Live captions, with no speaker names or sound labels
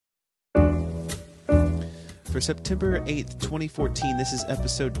For September 8th, 2014, this is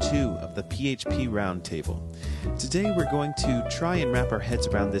episode 2 of the PHP Roundtable. Today we're going to try and wrap our heads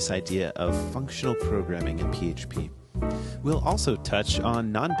around this idea of functional programming in PHP. We'll also touch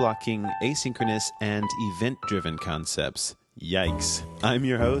on non-blocking, asynchronous, and event-driven concepts. Yikes. I'm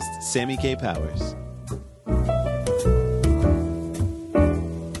your host, Sammy K. Powers.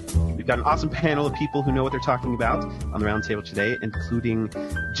 We've got an awesome panel of people who know what they're talking about on the roundtable today, including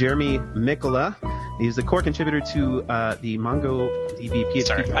Jeremy Mikkola. He's the core contributor to the MongoDB PHP.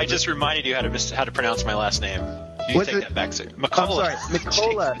 Sorry, driver. I just reminded you how to pronounce my last name. You take that back, sir. Mikkola. I'm sorry,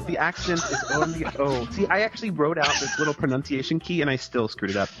 Mikkola. The accent is on the O. See, I actually wrote out this little pronunciation key, and I still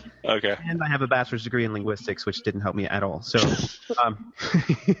screwed it up. Okay. And I have a bachelor's degree in linguistics, which didn't help me at all. So,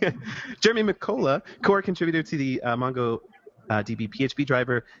 Jeremy Mikkola, core contributor to the MongoDB PHP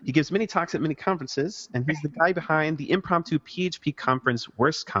driver. He gives many talks at many conferences, and he's the guy behind the impromptu PHP conference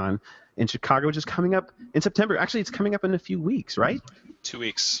WorstCon in Chicago, which is coming up in September. Actually, it's coming up in a few weeks, right? 2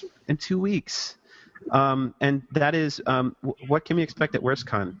 weeks. In 2 weeks. And that is, what can we expect at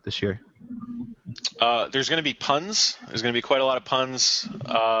WorstCon this year? There's going to be puns. There's going to be quite a lot of puns.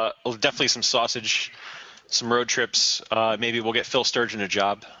 Definitely some sausage, some road trips. Maybe we'll get Phil Sturgeon a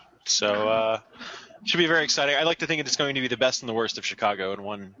job. So should be very exciting. I like to think it's going to be the best and the worst of Chicago in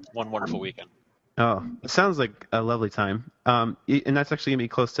one wonderful weekend. Oh, it sounds like a lovely time. And that's actually going to be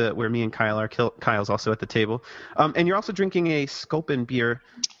close to where me and Kyle are. Kyle's also at the table. And you're also drinking a Sculpin beer.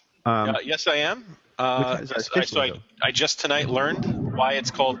 Yes, I am. I just tonight learned why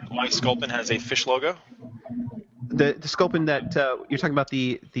Sculpin has a fish logo. The Sculpin that you're talking about,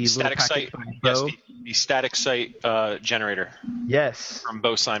 the static site. Yes, the static site generator. Yes. From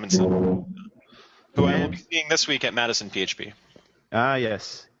Bo Simonson, who I will be seeing this week at Madison PHP. Ah,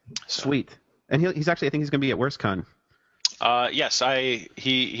 yes. Sweet. And he's actually, I think he's going to be at WorstCon. Yes,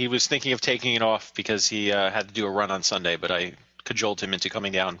 he was thinking of taking it off because he had to do a run on Sunday, but I cajoled him into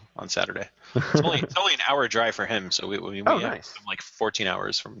coming down on Saturday. It's only an hour drive for him, so we have nice. like 14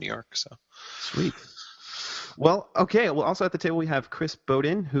 hours from New York. So sweet. Well, okay. Well, also at the table we have Chris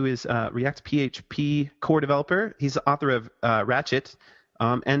Bowden, who is React PHP core developer. He's the author of Ratchet,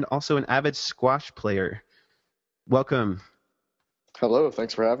 and also an avid squash player. Welcome. Hello.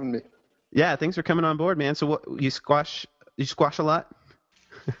 Thanks for having me. Yeah, thanks for coming on board, man. So what, you squash a lot?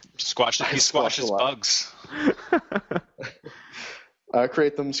 He squashes bugs.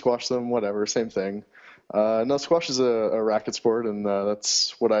 Create them, squash them, whatever, same thing. No, squash is a racket sport, and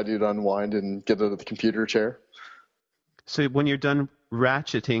that's what I do to unwind and get out of the computer chair. So when you're done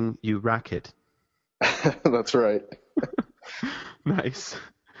ratcheting, you racket. That's right. Nice.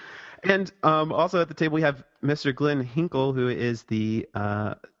 And also at the table we have Mr. Glenn Hinkle, who is the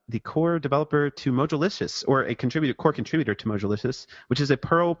core developer to Modulicious, or a core contributor to Modulicious, which is a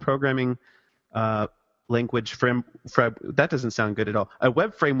Perl programming language that doesn't sound good at all. A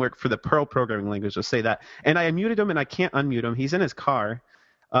web framework for the Perl programming language. Let's say that. And I unmuted him, and I can't unmute him. He's in his car.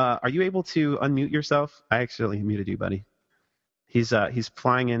 Are you able to unmute yourself? I actually muted you, buddy. He's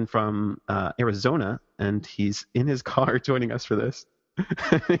flying in from Arizona, and he's in his car joining us for this.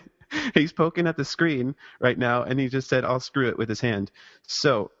 He's poking at the screen right now, and he just said, "I'll screw it" with his hand.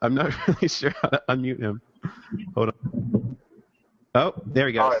 So I'm not really sure how to unmute him. Hold on. Oh, there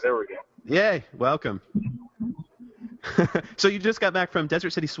he goes. All right, there we go. Yay, welcome. So you just got back from Desert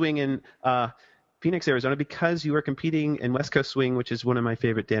City Swing in Phoenix, Arizona, because you were competing in West Coast Swing, which is one of my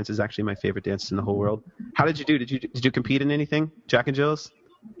favorite dances, actually my favorite dance in the whole world. How did you do? Did you compete in anything? Jack and Jills?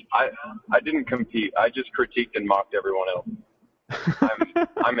 I didn't compete. I just critiqued and mocked everyone else.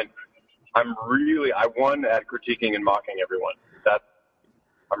 I won at critiquing and mocking everyone.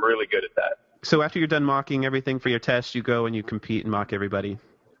 I'm really good at that. So after you're done mocking everything for your test, you go and you compete and mock everybody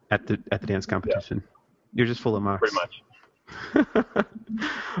at the dance competition. Yeah. You're just full of mocks. Pretty much.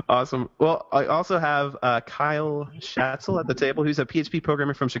 Awesome. Well, I also have Kyle Schatzel at the table, who's a PHP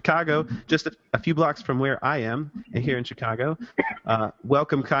programmer from Chicago, just a few blocks from where I am here in Chicago.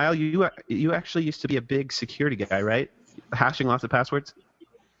 Welcome, Kyle. You actually used to be a big security guy, right? Hashing lots of passwords?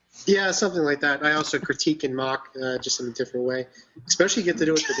 Yeah, something like that. I also critique and mock just in a different way. Especially get to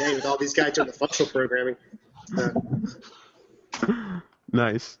do it today with all these guys doing the functional programming.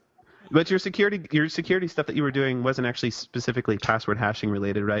 Nice. But your security stuff that you were doing wasn't actually specifically password hashing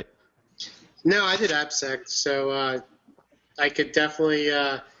related, right? No, I did AppSec, so I could definitely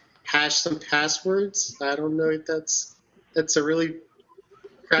hash some passwords. I don't know if that's a really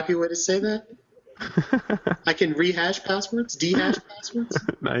crappy way to say that. I can rehash passwords, dehash passwords.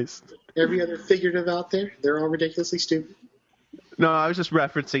 Nice. Every other figurative out there, they're all ridiculously stupid. No, I was just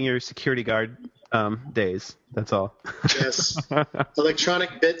referencing your security guard days. That's all. Yes.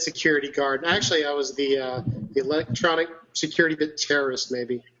 Electronic bit security guard. Actually, I was the electronic security bit terrorist,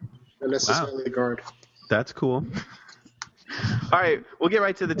 maybe. Not necessarily the guard. That's cool. All right, we'll get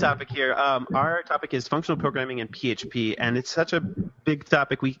right to the topic here. Our topic is functional programming in PHP, and it's such a big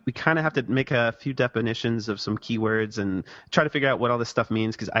topic. We kind of have to make a few definitions of some keywords and try to figure out what all this stuff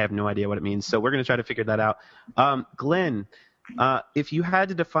means, because I have no idea what it means. So we're going to try to figure that out. Glenn, if you had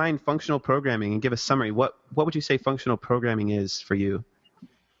to define functional programming and give a summary, what would you say functional programming is for you?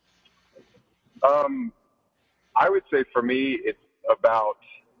 I would say for me, it's about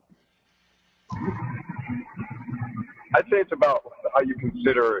how you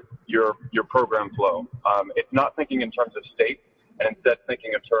consider your program flow. It's not thinking in terms of state, and instead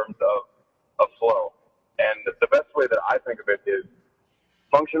thinking in terms of flow. And the best way that I think of it is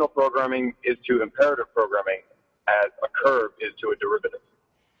functional programming is to imperative programming as a curve is to a derivative.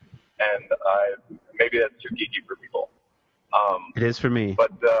 And maybe that's too geeky for people. It is for me.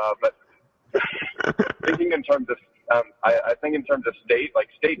 But thinking in terms of, I think in terms of state, like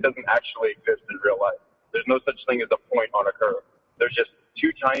state doesn't actually exist in real life. There's no such thing as a point on a curve. There's just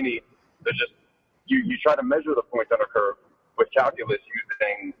too tiny. There's just you try to measure the points on a curve with calculus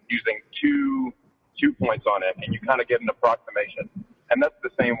using two points on it, and you kind of get an approximation. And that's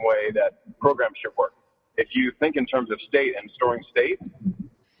the same way that programs should work. If you think in terms of state and storing state,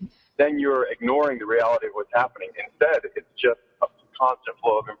 then you're ignoring the reality of what's happening. Instead, it's just a constant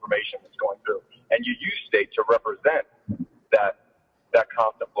flow of information that's going through, and you use state to represent that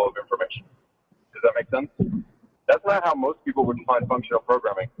constant flow of information. Does that make sense? That's not how most people would define functional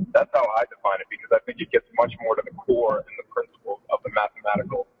programming. That's how I define it, because I think it gets much more to the core and the principles of the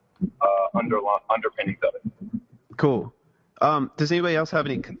mathematical underpinnings of it. Cool. Does anybody else have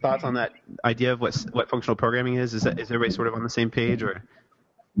any thoughts on that idea of what functional programming is? Is everybody sort of on the same page, or?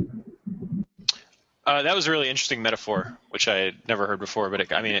 That was a really interesting metaphor, which I had never heard before, but it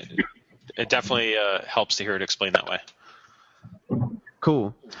definitely helps to hear it explained that way.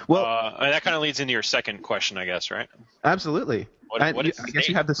 Cool. Well, that kind of leads into your second question, I guess, right? Absolutely. I guess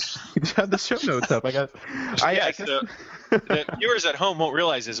you have the show notes up. I guess. The viewers at home won't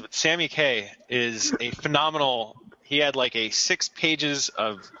realize this, but Sammy K is a phenomenal. He had like 6 pages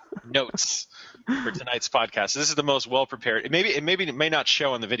of notes for tonight's podcast. This is the most well prepared. It may not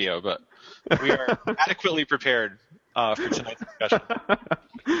show on the video, but we are adequately prepared for tonight's discussion.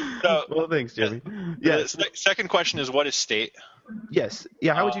 So, well, thanks, Jimmy. Yes. The second question is, what is state? Yes.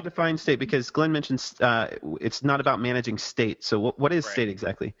 Yeah. How would you define state? Because Glenn mentioned it's not about managing state. So what is state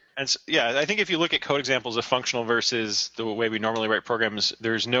exactly? And so, I think if you look at code examples of functional versus the way we normally write programs,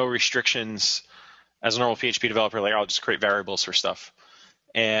 there's no restrictions as a normal PHP developer. Like, I'll just create variables for stuff.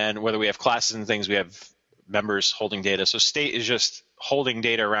 And whether we have classes and things, we have members holding data. So state is just holding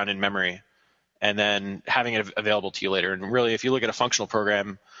data around in memory and then having it available to you later. And really, if you look at a functional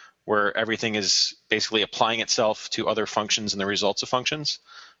program where everything is basically applying itself to other functions and the results of functions,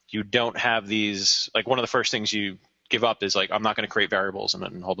 you don't have these, like, one of the first things you give up is like, I'm not going to create variables and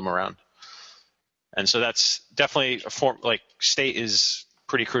then hold them around. And so that's definitely a form, like state is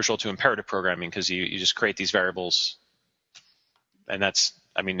pretty crucial to imperative programming, because you just create these variables. And that's,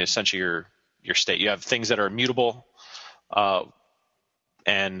 essentially your state. You have things that are immutable,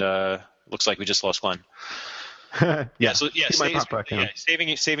 and looks like we just lost Glenn.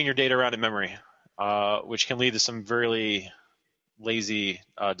 Saving your data around in memory, which can lead to some really lazy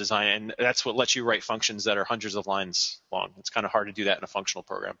design, and that's what lets you write functions that are hundreds of lines long. It's kind of hard to do that in a functional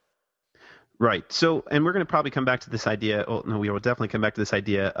program. Right. So, and we're going to probably come back to this idea. Oh, no, we will definitely come back to this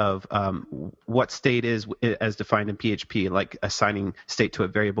idea of what state is as defined in PHP, like assigning state to a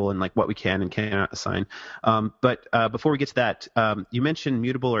variable and like what we can and cannot assign. But before we get to that, you mentioned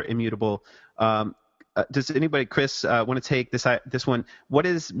mutable or immutable. Does anybody, Chris, want to take this one? What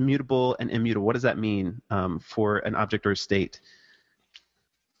is mutable and immutable? What does that mean for an object or a state?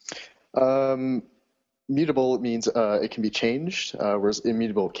 Mutable means it can be changed, whereas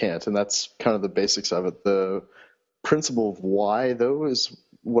immutable can't, and that's kind of the basics of it. The principle of why, though, is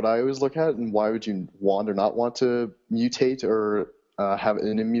what I always look at, and why would you want or not want to mutate or have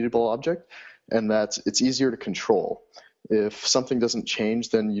an immutable object, and that's it's easier to control. If something doesn't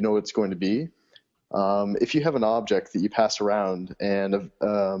change, then you know what it's going to be. If you have an object that you pass around and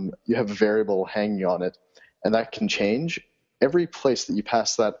you have a variable hanging on it, and that can change, every place that you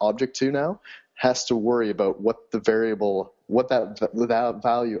pass that object to now has to worry about what that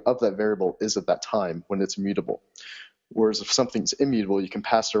value of that variable is at that time when it's mutable. Whereas if something's immutable, you can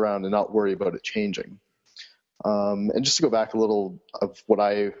pass it around and not worry about it changing. And just to go back a little of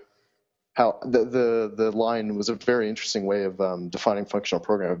how the line was a very interesting way of defining functional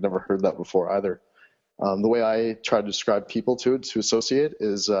programming. I've never heard that before either. The way I try to describe people to associate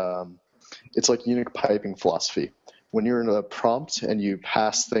is it's like unique piping philosophy. When you're in a prompt and you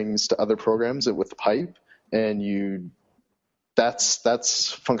pass things to other programs with the pipe, and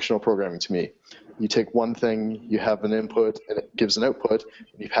that's functional programming to me. You take one thing, you have an input, and it gives an output,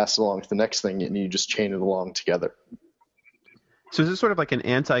 and you pass it along to the next thing, and you just chain it along together. So is this sort of like an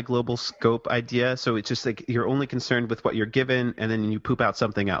anti-global scope idea? So it's just like you're only concerned with what you're given, and then you poop out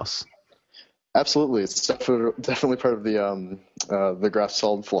something else. Absolutely, it's definitely part of the graph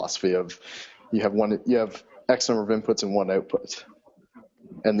solid philosophy of you have X number of inputs and one output,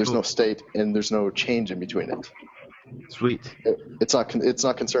 and there's no state and there's no change in between it. Sweet. It's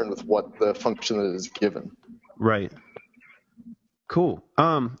not concerned with what the function that is given. Right. Cool.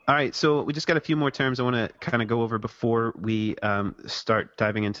 All right. So we just got a few more terms I want to kind of go over before we start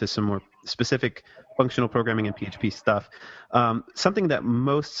diving into some more specific functional programming and PHP stuff. Something that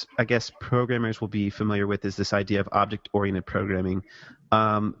most, I guess, programmers will be familiar with is this idea of object-oriented programming.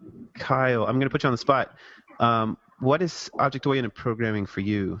 Kyle, I'm going to put you on the spot. What is object-oriented programming for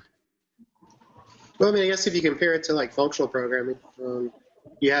you? Well, I mean, I guess if you compare it to like functional programming,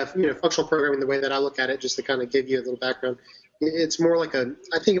 you have, functional programming, the way that I look at it, just to kind of give you a little background, it's more like I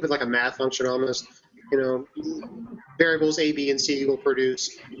think of it like a math function almost. Variables A, B, and C will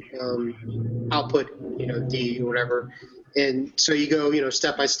produce output, D or whatever. And so you go,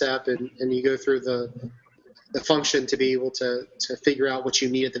 step by step, and you go through the function to be able to figure out what you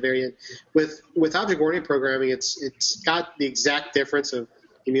need at the very end. With object-oriented programming, it's got the exact difference of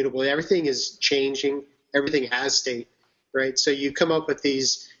immutable. Everything is changing. Everything has state, right? So you come up with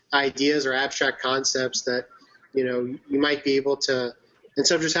these ideas or abstract concepts that, you might be able to,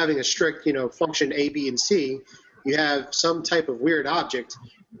 instead of just having a strict, function A, B, and C, you have some type of weird object.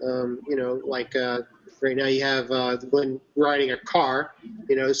 Like right now you have when riding a car,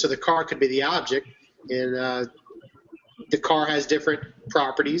 so the car could be the object, and the car has different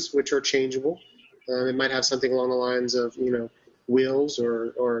properties which are changeable. It might have something along the lines of, wheels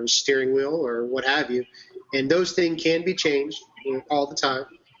or steering wheel or what have you. And those things can be changed all the time.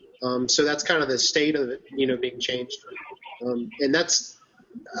 So that's kind of the state of it, being changed. And that's,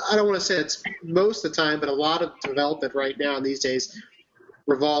 I don't want to say it's most of the time, but a lot of development right now in these days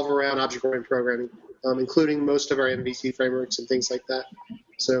revolve around object-oriented programming, including most of our MVC frameworks and things like that.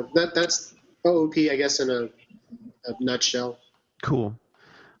 So that's OOP, I guess, in a nutshell. Cool.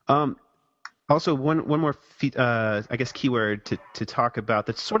 Also, one more, I guess, keyword to talk about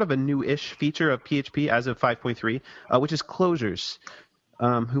that's sort of a new-ish feature of PHP as of 5.3, which is closures.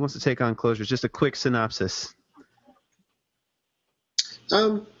 Who wants to take on closures? Just a quick synopsis.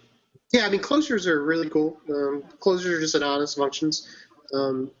 Yeah, I mean, closures are really cool. Closures are just anonymous functions.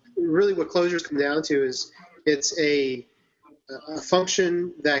 Really what closures come down to is it's a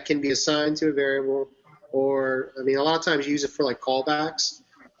function that can be assigned to a variable, or, I mean, a lot of times you use it for, like, callbacks.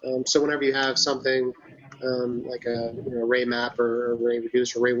 So whenever you have something like a array map or array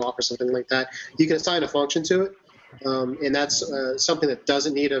reduce or array walk or something like that, you can assign a function to it. And that's something that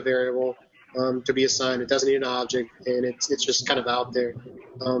doesn't need a variable to be assigned. It doesn't need an object, and it's just kind of out there.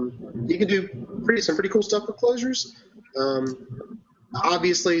 You can do some pretty cool stuff with closures.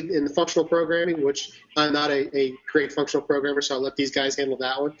 Obviously, in the functional programming, which I'm not a great functional programmer, so I'll let these guys handle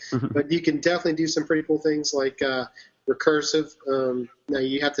that one. Mm-hmm. But you can definitely do some pretty cool things like recursive. Now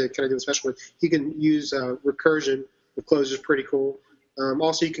you have to kind of do a special one. You can use recursion with closures, pretty cool.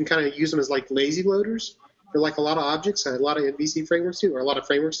 Also, you can kind of use them as like lazy loaders for like a lot of objects. A lot of MVC frameworks do, or a lot of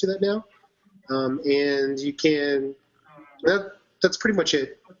frameworks do that now. And you can. That's pretty much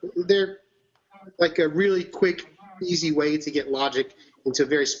it. They're like a really quick, easy way to get logic into a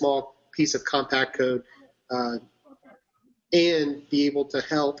very small piece of compact code, and be able to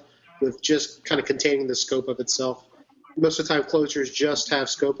help with just kind of containing the scope of itself. Most of the time, closures just have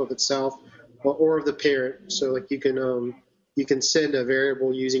scope of itself or of the parent. So, like you can send a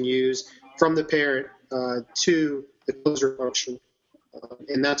variable using use from the parent to the closure function,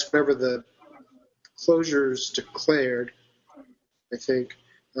 and that's whenever the closure is declared, I think.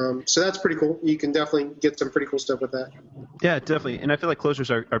 So that's pretty cool. You can definitely get some pretty cool stuff with that. Yeah, definitely. And I feel like closures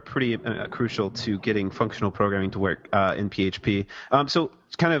are pretty crucial to getting functional programming to work in PHP. So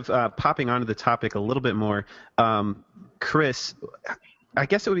kind of popping onto the topic a little bit more, Chris, I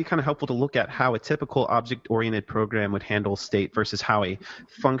guess it would be kind of helpful to look at how a typical object-oriented program would handle state versus how a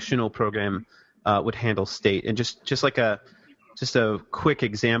functional program would handle state. And just like a quick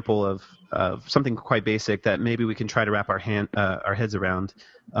example of something quite basic that maybe we can try to wrap our heads around.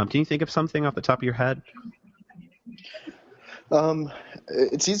 Can you think of something off the top of your head?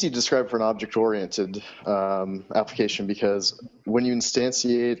 It's easy to describe for an object-oriented application because when you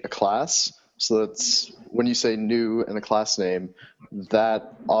instantiate a class, So that's when you say new and a class name,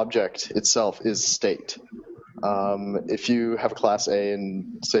 that object itself is state. If you have a class A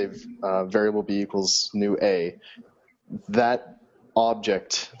and say variable B equals new A, that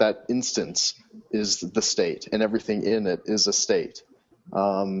object, that instance, is the state, and everything in it is a state.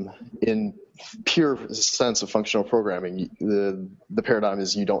 In pure sense of functional programming, the paradigm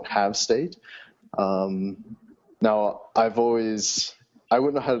is you don't have state. Now, I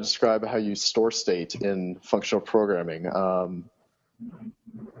wouldn't know how to describe how you store state in functional programming.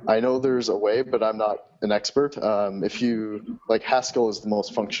 I know there's a way, but I'm not an expert. If you like, Haskell is the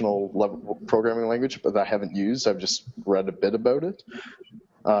most functional level programming language, but I haven't used. I've just read a bit about it.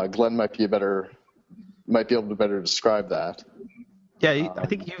 Glenn might be able to better describe that. Yeah, I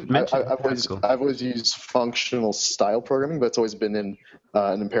think you mentioned I've always used functional style programming, but it's always been in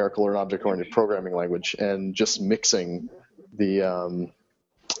an empirical or an object-oriented programming language, and just mixing the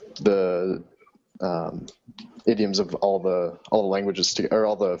idioms of all the languages or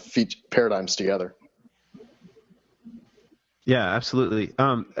all the paradigms together. Yeah, absolutely.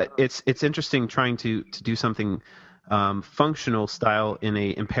 It's interesting trying to do something functional style in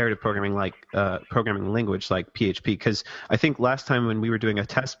a imperative programming language like PHP, because I think last time when we were doing a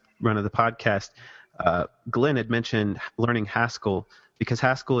test run of the podcast, Glenn had mentioned learning Haskell, because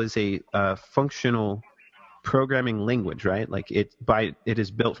Haskell is a functional programming language, right? Like it is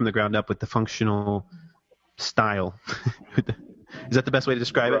built from the ground up with the functional style. Is that the best way to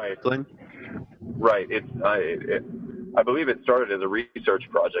describe it, Glenn? Right. I believe it started as a research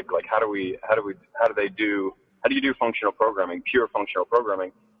project. Like, how do you do functional programming, pure functional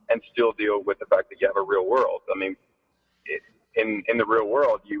programming, and still deal with the fact that you have a real world? I mean, in the real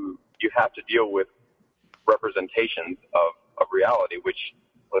world, you have to deal with representations of reality, which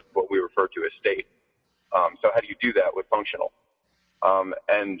is what we refer to as state. So how do you do that with functional?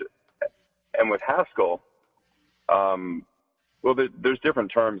 And with Haskell, well, there's different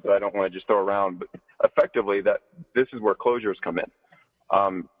terms that I don't want to just throw around, but effectively this is where closures come in.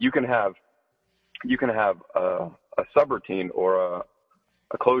 You can have a subroutine or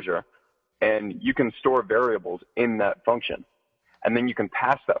a closure, and you can store variables in that function, and then you can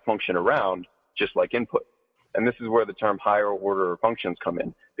pass that function around just like input. And this is where the term higher order functions come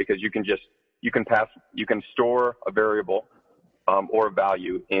in, because you can store a variable or a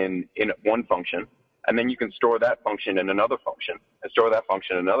value in one function, and then you can store that function in another function, and store that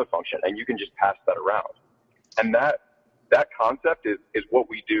function in another function, and you can just pass that around. And that concept is what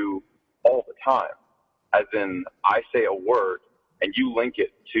we do all the time. As in, I say a word, and you link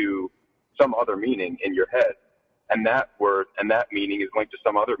it to some other meaning in your head, and that word and that meaning is linked to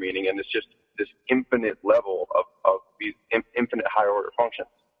some other meaning, and it's just this infinite level of these infinite higher order functions.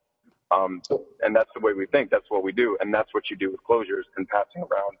 And that's the way we think. That's what we do, and that's what you do with closures and passing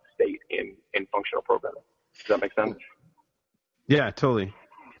around state in functional programming. Does that make sense? Yeah, totally.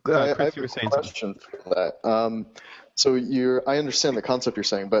 I Chris, have you were a saying question for that. So I understand the concept you're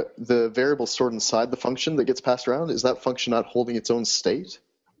saying, but the variable stored inside the function that gets passed around, is that function not holding its own state?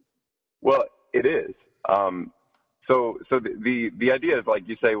 Well, it is. So the idea is, like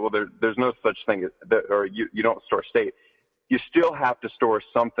you say, well, there's no such thing or you don't store state. You still have to store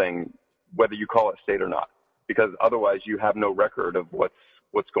something, whether you call it state or not, because otherwise you have no record of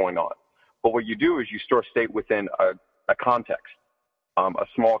what's going on. But what you do is you store state within a context, a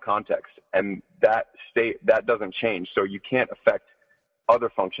small context, and that state, that doesn't change. So you can't affect other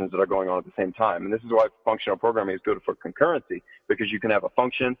functions that are going on at the same time. And this is why functional programming is good for concurrency, because you can have a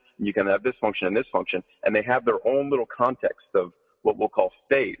function, and you can have this function and this function, and they have their own little context of what we'll call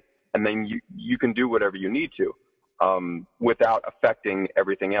state. And then you can do whatever you need to without affecting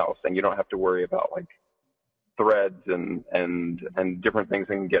everything else. And you don't have to worry about like threads and different things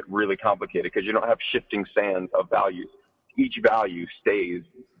that can get really complicated, because you don't have shifting sands of values. Each value stays.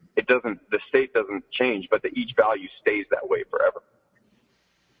 The state doesn't change, but each value stays that way forever.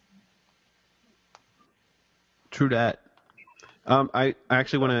 True that. I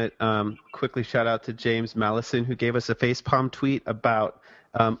actually want to quickly shout out to James Mallison, who gave us a facepalm tweet about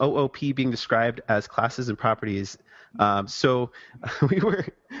OOP being described as classes and properties. So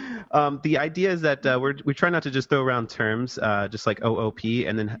the idea is that we try not to just throw around terms just like OOP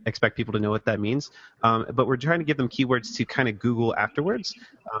and then expect people to know what that means. But we're trying to give them keywords to kind of Google afterwards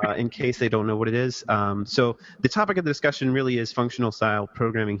in case they don't know what it is. So the topic of the discussion really is functional style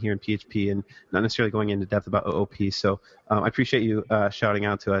programming here in PHP, and not necessarily going into depth about OOP. So I appreciate you shouting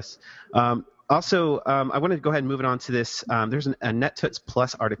out to us. Also, I want to go ahead and move it on to this. There's a NetTuts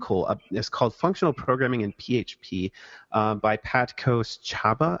Plus article. It's called Functional Programming in PHP by Patkos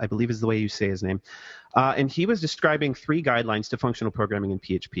Chaba, I believe is the way you say his name. And he was describing 3 guidelines to functional programming in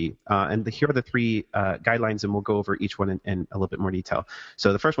PHP. And here are the 3 guidelines, and we'll go over each one in a little bit more detail.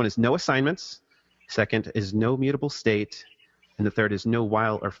 So the first one is no assignments. Second is no mutable state. And the third is no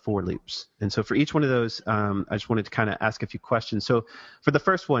while or for loops. And so for each one of those, I just wanted to kind of ask a few questions. So for the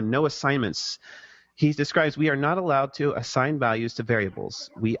first one, no assignments. He describes we are not allowed to assign values to variables.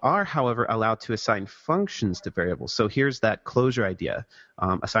 We are, however, allowed to assign functions to variables. So here's that closure idea,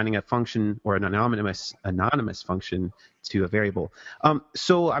 assigning a function or an anonymous function to a variable.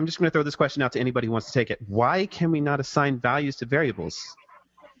 So I'm just going to throw this question out to anybody who wants to take it. Why can we not assign values to variables?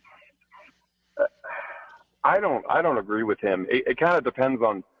 I don't agree with him. It kind of depends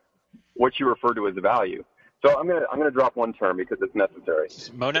on what you refer to as a value. So I'm gonna drop one term because it's necessary.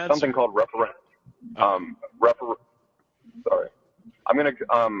 Monads? Something called referent. Sorry.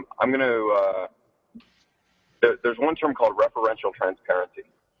 There's one term called referential transparency,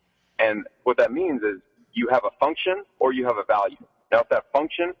 and what that means is you have a function or you have a value. Now, if that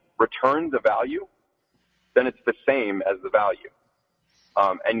function returns a value, then it's the same as the value.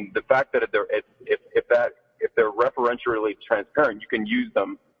 And the fact that if they're referentially transparent, you can use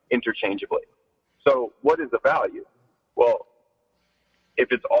them interchangeably. So what is a value? Well,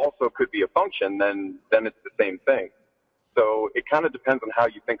 if it also could be a function, then it's the same thing. So it kind of depends on how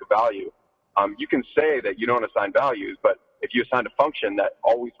you think of value. You can say that you don't assign values, but if you assign a function that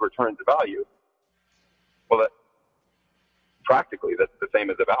always returns a value, well, practically that's the same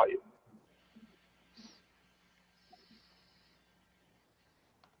as a value.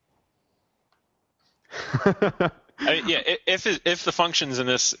 If the functions in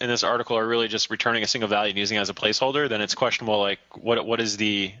this article are really just returning a single value and using it as a placeholder, then it's questionable. Like, what are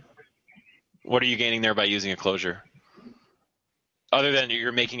you gaining there by using a closure? Other than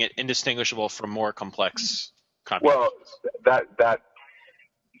you're making it indistinguishable from more complex computations. Well, that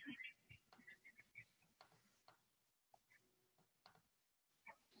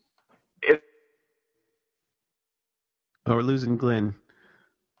Oh, we're losing Glenn.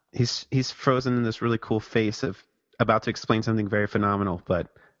 He's frozen in this really cool face of about to explain something very phenomenal, but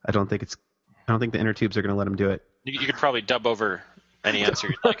I don't think the inner tubes are going to let him do it. You could probably dub over any answer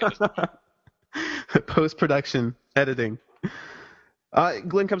you'd like. Post-production editing.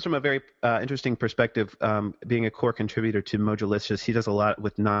 Glenn comes from a very interesting perspective, being a core contributor to Modulicious. He does a lot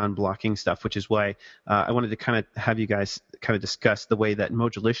with non-blocking stuff, which is why I wanted to kind of have you guys kind of discuss the way that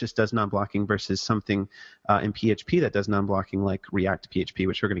Modulicious does non-blocking versus something in PHP that does non-blocking like React PHP,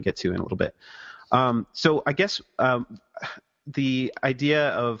 which we're going to get to in a little bit. So I guess the idea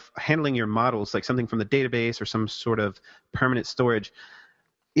of handling your models, like something from the database or some sort of permanent storage,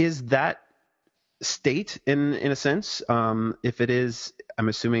 is that state in a sense? If it is, I'm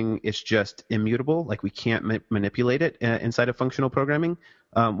assuming it's just immutable, like we can't manipulate it inside of functional programming.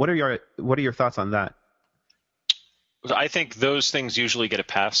 What are your thoughts on that? I think those things usually get a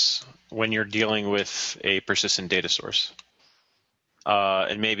pass when you're dealing with a persistent data source.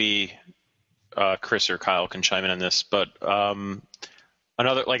 And maybe Chris or Kyle can chime in on this, but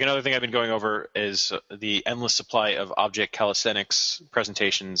another thing I've been going over is the endless supply of object calisthenics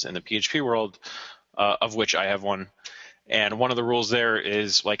presentations in the PHP world, of which I have one. And one of the rules there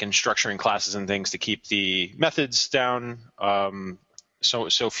is like in structuring classes and things to keep the methods down.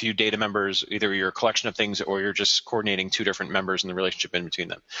 So few data members, either you're a collection of things or you're just coordinating 2 different members and the relationship in between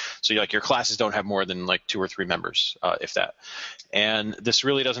them. So your classes don't have more than like 2 or 3 members, if that. And this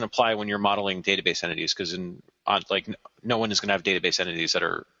really doesn't apply when you're modeling database entities, because no one is going to have database entities that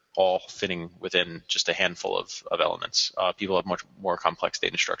are all fitting within just a handful of elements. People have much more complex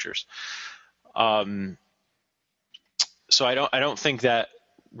data structures. So I don't think that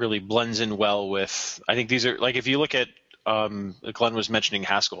really blends in well with. I think these are like if you look at Glenn was mentioning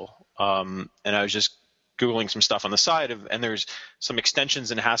Haskell, and I was just Googling some stuff on the side and there's some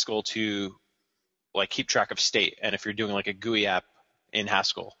extensions in Haskell to like keep track of state. And if you're doing like a GUI app in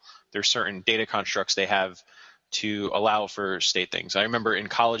Haskell, there's certain data constructs they have to allow for state things. I remember in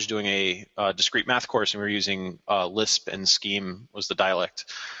college doing a discrete math course, and we were using Lisp and Scheme was the dialect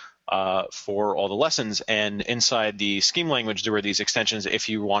for all the lessons. And inside the Scheme language, there were these extensions if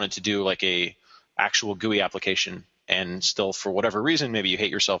you wanted to do like a actual GUI application. And still, for whatever reason, maybe you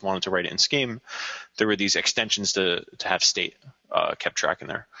hate yourself, wanted to write it in Scheme, there were these extensions to have state kept track in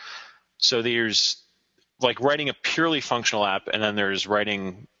there. So there's like writing a purely functional app, and then there's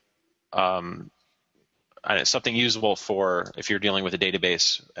writing something usable for if you're dealing with a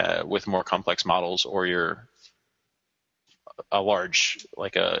database with more complex models, or you're a large,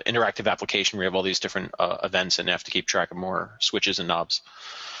 like a interactive application where you have all these different events and have to keep track of more switches and knobs.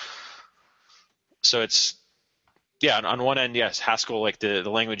 So it's, yeah, on one end, yes, Haskell, like the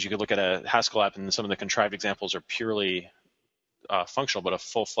language, you could look at a Haskell app and some of the contrived examples are purely functional, but a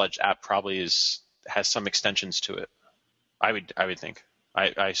full-fledged app probably has some extensions to it. I would think.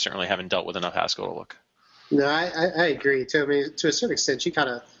 I certainly haven't dealt with enough Haskell to look. No, I agree too. I mean, to a certain extent, you kind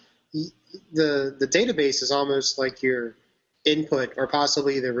of the database is almost like your input or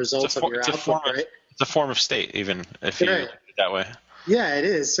possibly the results of your output, right? It's a form of state, even if you look at it that way. Yeah, it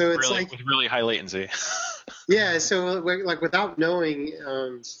is. So it's really, with really high latency. Yeah, so like without knowing,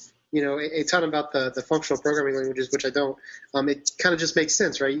 a ton about the functional programming languages, which I don't, it kind of just makes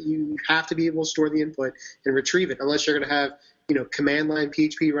sense, right? You have to be able to store the input and retrieve it, unless you're going to have command line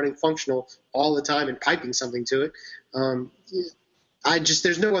PHP running functional all the time and piping something to it.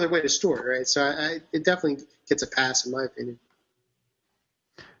 There's no other way to store it, right? So it definitely gets a pass in my opinion.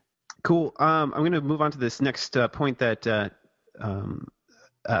 Cool. I'm going to move on to this next point that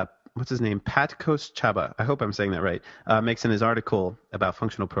what's his name? Pat Koschaba, I hope I'm saying that right, makes in his article about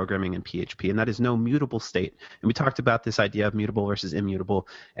functional programming in PHP, and that is no mutable state. And we talked about this idea of mutable versus immutable,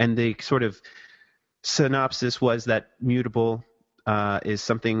 and the sort of synopsis was that mutable is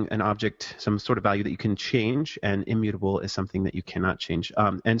something, an object, some sort of value that you can change, and immutable is something that you cannot change.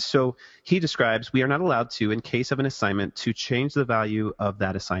 And so he describes, we are not allowed to, in case of an assignment, to change the value of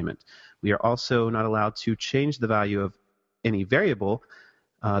that assignment. We are also not allowed to change the value of any variable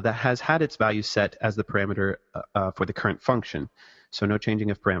that has had its value set as the parameter for the current function. So no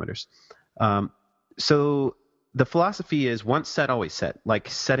changing of parameters. So the philosophy is once set, always set, like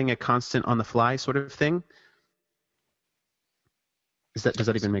setting a constant on the fly sort of thing. Does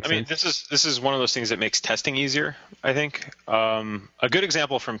that even make sense? I mean, this is one of those things that makes testing easier, I think. A good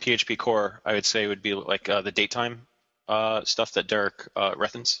example from PHP core, I would say, would be like the datetime stuff that Derek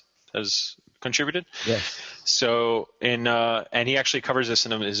Rethens has contributed. Yes. So and he actually covers this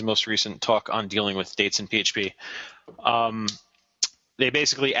in his most recent talk on dealing with dates in PHP. They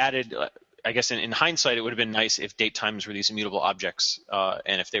basically added, I guess in hindsight, it would have been nice if date times were these immutable objects,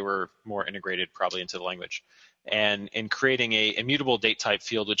 and if they were more integrated probably into the language. And in creating a immutable date type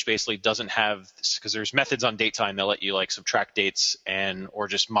field, which basically doesn't have, because there's methods on datetime that let you like subtract dates or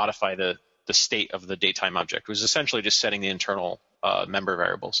just modify the state of the datetime object, which is essentially just setting the internal member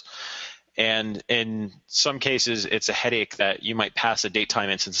variables. And in some cases, it's a headache that you might pass a datetime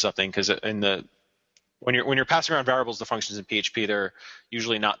instance of something, because when you're passing around variables, the functions in PHP, they're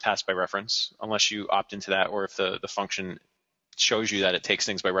usually not passed by reference unless you opt into that, or if the function shows you that it takes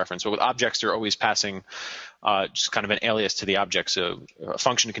things by reference. But with objects, they're always passing just kind of an alias to the object. So a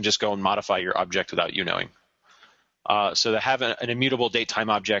function can just go and modify your object without you knowing. So to have an immutable datetime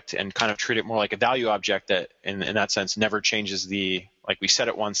object and kind of treat it more like a value object that in that sense never changes like we set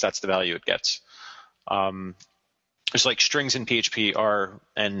it once, that's the value it gets. It's like strings in PHP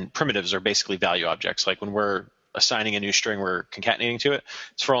and primitives are basically value objects. Like when we're assigning a new string, we're concatenating to it.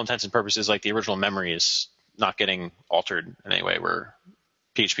 It's for all intents and purposes like the original memory is not getting altered in any way, where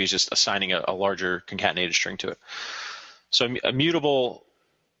PHP is just assigning a larger concatenated string to it. So immutable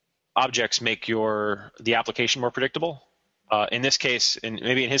objects make the application more predictable. In this case, and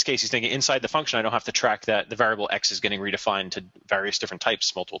maybe in his case, he's thinking inside the function, I don't have to track that the variable x is getting redefined to various different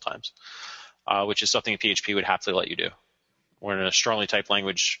types multiple times, which is something PHP would have to let you do. Or in a strongly typed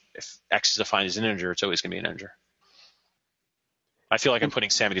language, if x is defined as an integer, it's always going to be an integer. I feel like I'm putting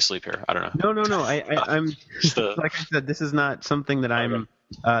Sammy to sleep here. I don't know. No. I'm like I said, this is not something that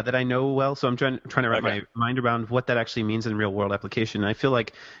that I know well. So I'm trying to wrap my mind around what that actually means in real world application. And I feel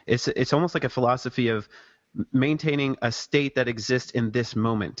like it's almost like a philosophy of maintaining a state that exists in this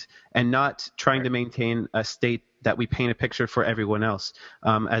moment, and not trying to maintain a state that we paint a picture for everyone else,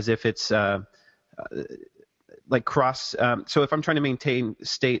 as if it's like cross. So if I'm trying to maintain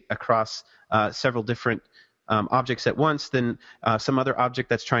state across several different objects at once, then some other object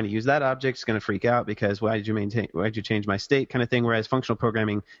that's trying to use that object is going to freak out because why did you change my state kind of thing. Whereas functional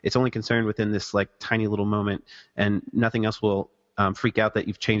programming, it's only concerned within this like tiny little moment, and nothing else will freak out that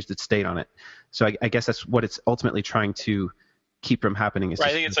you've changed its state on it. So I guess that's what it's ultimately trying to keep from happening. Right.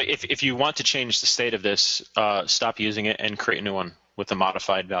 I think it's like if you want to change the state of this, stop using it and create a new one with a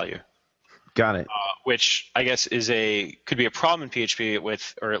modified value. Got it. Which I guess could be a problem in PHP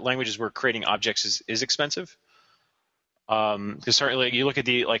or languages where creating objects is expensive. Because certainly you look at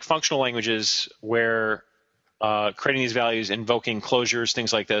the like functional languages where creating these values, invoking closures,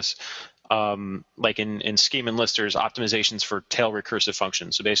 things like this, like in scheme and list, there's optimizations for tail recursive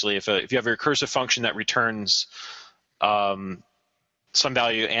functions. So basically, if you have a recursive function that returns some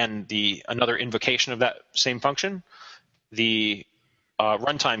value and another invocation of that same function, the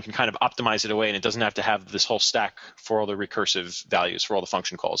runtime can kind of optimize it away, and it doesn't have to have this whole stack for all the recursive values, for all the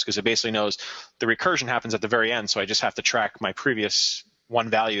function calls, because it basically knows the recursion happens at the very end, so I just have to track my previous one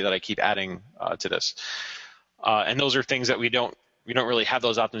value that I keep adding to this. And those are things that we don't really have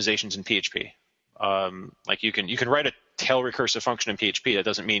those optimizations in PHP. Like you can write a tail recursive function in PHP. That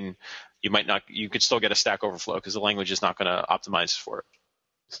doesn't mean you could still get a Stack Overflow because the language is not going to optimize for it.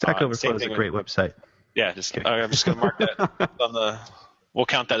 Stack Overflow is a great website. Yeah, I'm just going to mark that on the. We'll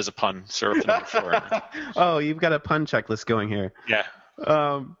count that as a pun. So up to number 4. Oh, you've got a pun checklist going here. Yeah.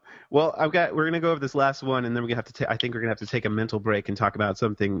 Well, we're going to go over this last one, and then I think we're going to have to take a mental break and talk about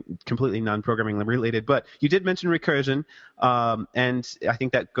something completely non-programming related. But you did mention recursion, and I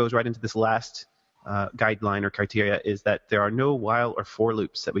think that goes right into this last guideline or criteria, is that there are no while or for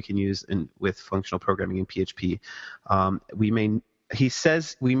loops that we can use with functional programming in PHP. He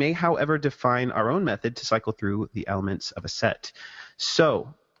says we may, however, define our own method to cycle through the elements of a set.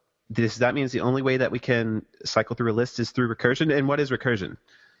 So that means the only way that we can cycle through a list is through recursion. And what is recursion?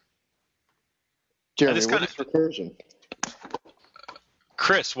 Jeremy, what is recursion?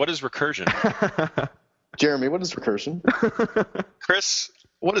 Chris, what is recursion? Jeremy, what is recursion? Chris,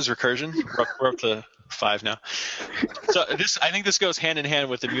 what is recursion? We're up to 5 now. So I think this goes hand in hand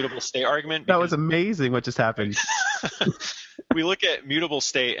with the mutable state argument. That was amazing what just happened. We look at mutable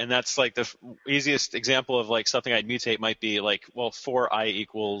state, and that's like the easiest example of like something I'd mutate might be like, well, for I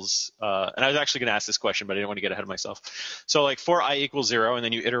equals, and I was actually going to ask this question, but I didn't want to get ahead of myself. So like for I equals 0, and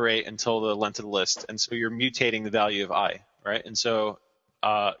then you iterate until the length of the list, and so you're mutating the value of I, right? And so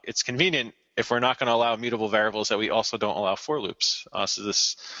it's convenient if we're not going to allow mutable variables that we also don't allow for loops. So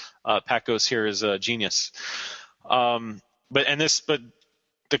this Pat Goes here is a genius. But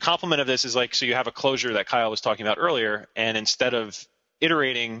the complement of this is like, so you have a closure that Kyle was talking about earlier, and instead of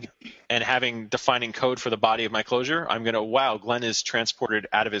iterating and defining code for the body of my closure, I'm going to, wow, Glenn is transported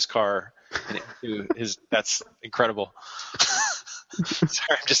out of his car and into that's incredible.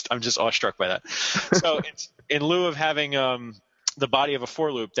 Sorry, I'm just awestruck by that. So in lieu of having the body of a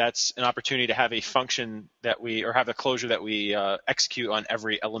for loop, that's an opportunity to have a function have a closure that we execute on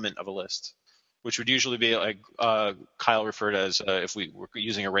every element of a list, which would usually be like Kyle referred as if we were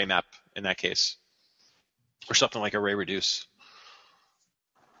using array map in that case, or something like array reduce.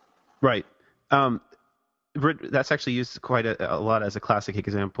 Right. That's actually used quite a lot as a classic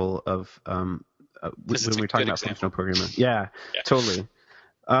example of when we're talking about functional programming. Yeah, totally.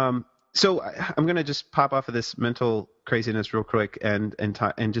 So I'm going to just pop off of this mental craziness real quick and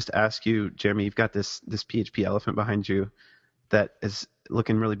just ask you, Jeremy, you've got this PHP elephant behind you that is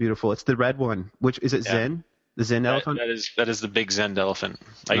looking really beautiful. It's the red one. Which is it? Zen? The Zen elephant? That is the big Zen elephant.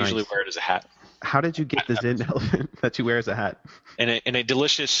 I usually wear it as a hat. How did you get the Zen elephant that you wear as a hat? In a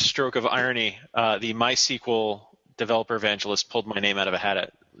delicious stroke of irony, the MySQL developer evangelist pulled my name out of a hat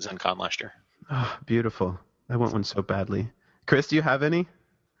at ZenCon last year. Oh, beautiful. I want one so badly. Chris, do you have any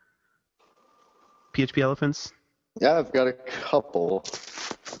PHP elephants? Yeah, I've got a couple.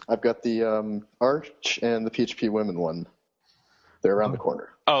 I've got the Arch and the PHP Women one. They're around the corner.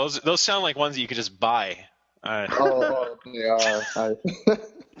 Oh, those sound like ones that you could just buy. Oh, they are.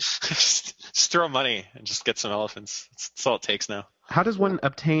 Just throw money and just get some elephants. That's all it takes now. How does one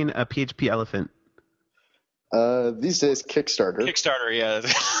obtain a PHP elephant? These days, Kickstarter. Kickstarter, yeah.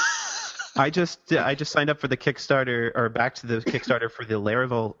 I just signed up for the Kickstarter, or back to the Kickstarter for the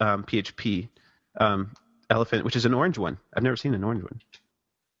Laravel PHP elephant, which is an orange one. I've never seen an orange one.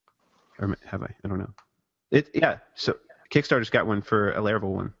 Or have I? I don't know. So Kickstarter's got one for a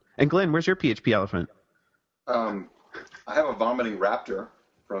Laravel one. And Glenn, where's your PHP elephant? I have a vomiting raptor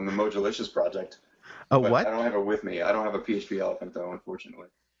from the Mojolicious project. What? I don't have it with me. I don't have a PHP elephant though, unfortunately.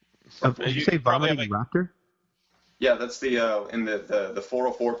 Did you say vomiting raptor? Yeah, that's the in the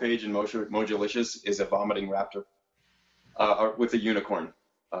 404 page in Mojolicious is a vomiting raptor with a unicorn.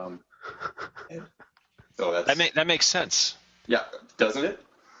 So that makes sense. Yeah, doesn't it?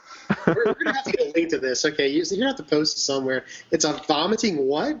 We're gonna have to get a link to this. Okay, you're gonna have to post it somewhere. It's a vomiting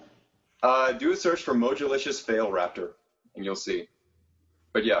what? Do a search for Mojolicious fail raptor, and you'll see.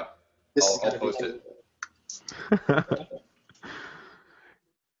 But yeah, I'll post it.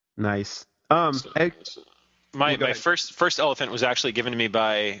 Nice. My first elephant was actually given to me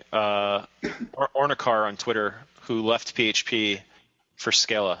by Ornikar on Twitter, who left PHP for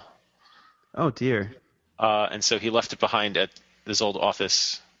Scala. Oh dear. And so he left it behind at his old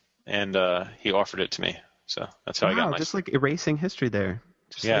office, and he offered it to me. So that's how I got mine. Just like erasing history there.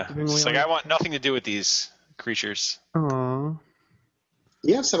 It's like I want nothing to do with these creatures. Aww.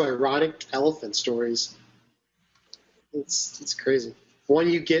 You have some erotic elephant stories. It's crazy. One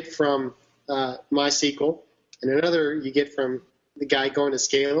you get from MySQL, and another you get from the guy going to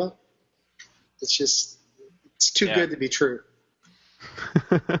Scala. It's too good to be true.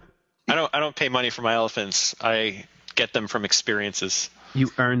 I don't pay money for my elephants. I get them from experiences.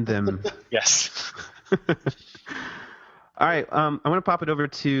 You earned them. Yes. All right. I want to pop it over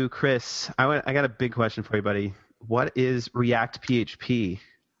to Chris. I got a big question for you, buddy. What is React PHP?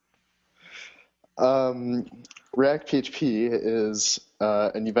 React PHP is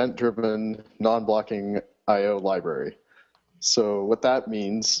an event-driven, non-blocking I/O library. So what that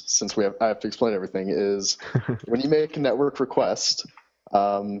means, since I have to explain everything, is when you make a network request,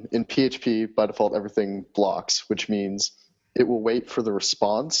 in PHP, by default, everything blocks, which means it will wait for the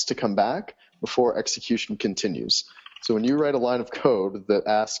response to come back before execution continues. So when you write a line of code that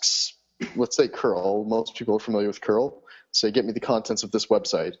asks, let's say curl, most people are familiar with curl, say get me the contents of this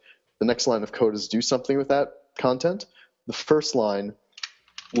website. The next line of code is do something with that content. The first line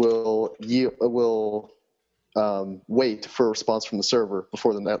will wait for a response from the server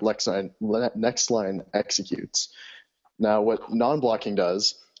before the next line executes. Now, what non-blocking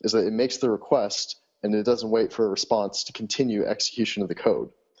does is that it makes the request and it doesn't wait for a response to continue execution of the code.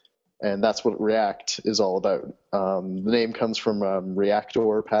 And that's what React is all about. The name comes from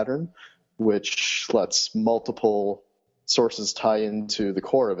Reactor pattern, which lets multiple sources tie into the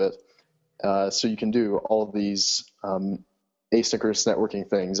core of it. So you can do all of these asynchronous networking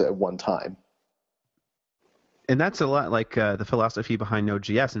things at one time. And that's a lot like the philosophy behind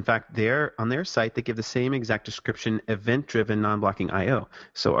Node.js. In fact, on their site, they give the same exact description, event-driven non-blocking I/O.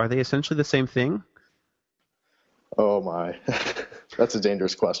 So are they essentially the same thing? Oh, my. That's a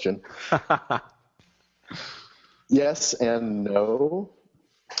dangerous question. Yes and no.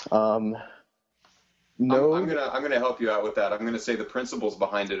 No. I'm gonna help you out with that. I'm gonna say the principles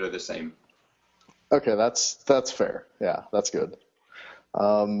behind it are the same. Okay, that's fair. Yeah, that's good.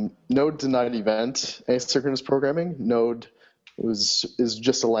 Node did not invent asynchronous programming. Node is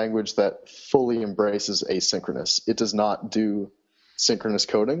just a language that fully embraces asynchronous. It does not do synchronous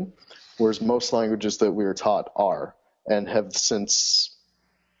coding, whereas most languages that we are taught are and have since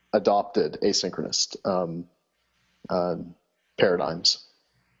adopted asynchronous paradigms.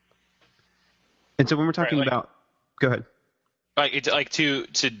 And so when we're talking about, go ahead. To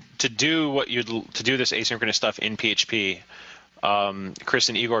do this asynchronous stuff in PHP. Chris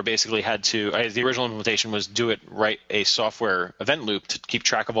and Igor basically had to, the original implementation was write a software event loop to keep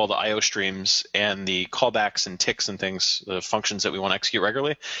track of all the IO streams and the callbacks and ticks and things, the functions that we want to execute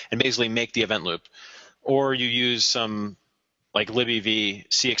regularly, and basically make the event loop. Or you use some like libev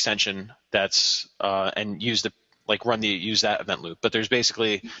C extension that's and use that event loop. But there's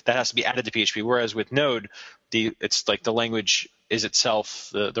basically that has to be added to PHP. Whereas with Node, it's like the language is itself,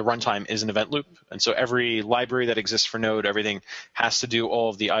 the runtime is an event loop. And so every library that exists for Node, everything has to do all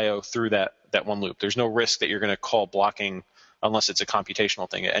of the IO through that one loop. There's no risk that you're going to call blocking unless it's a computational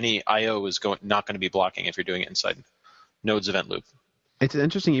thing. Any IO is not going to be blocking if you're doing it inside Node's event loop. It's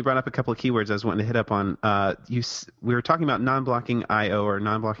interesting you brought up a couple of keywords I was wanting to hit up on. We were talking about non-blocking I/O or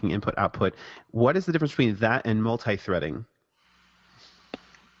non-blocking input-output. What is the difference between that and multi-threading?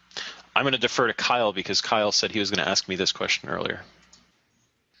 I'm going to defer to Kyle because Kyle said he was going to ask me this question earlier.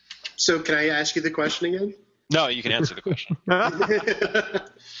 So can I ask you the question again? No, you can answer the question. I'm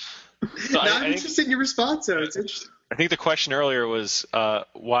interested in your response, though. It's interesting. I think the question earlier was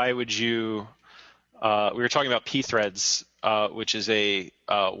why would you we were talking about pthreads, which is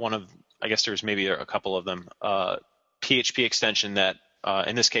one of, I guess there's maybe a couple of them, PHP extension that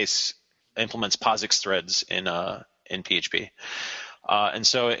in this case implements POSIX threads in PHP. And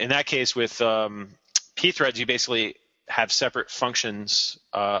so in that case with pthreads, you basically have separate functions,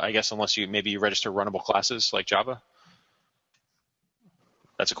 I guess, unless you register runnable classes like Java.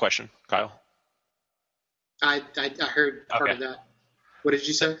 That's a question, Kyle. I heard part of that. What did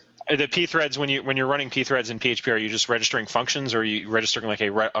you say? The pthreads, when you're running pthreads in PHP, are you just registering functions, or are you registering like a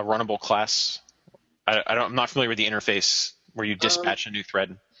runnable class? I'm not familiar with the interface where you dispatch a new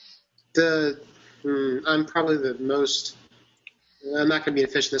thread. I'm probably the most. I'm not going to be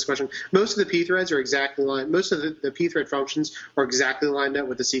efficient in this question. Most of the pthreads are exactly lined. Most of the pthread functions are exactly lined up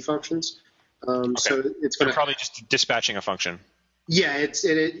with the C functions. Okay. So it's going to probably just dispatching a function. Yeah,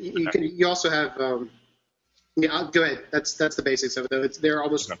 you also have. Yeah, go ahead. That's the basics of it, though. They're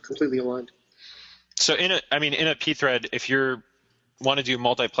almost completely aligned. So in a pthread, if you want to do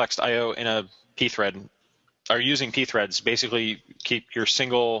multiplexed I/O in a pthread, or using pthreads, basically keep your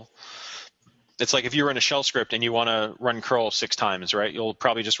single. It's like if you run a shell script and you want to run curl 6 times, right? You'll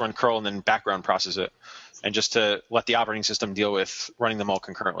probably just run curl and then background process it, and just to let the operating system deal with running them all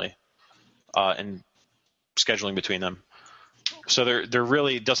concurrently, and scheduling between them. So there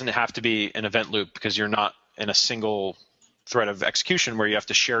really doesn't have to be an event loop because you're not in a single thread of execution where you have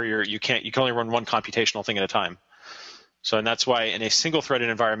to share you can only run one computational thing at a time. So, and that's why in a single-threaded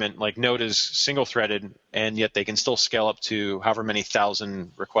environment, like Node is single-threaded, and yet they can still scale up to however many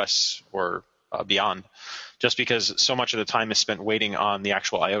thousand requests or beyond, just because so much of the time is spent waiting on the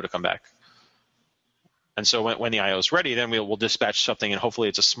actual I/O to come back. And so when the I/O is ready, then we'll dispatch something, and hopefully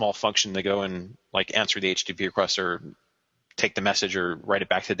it's a small function to go and like answer the HTTP request or take the message or write it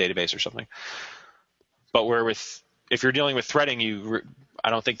back to the database or something. But if you're dealing with threading, I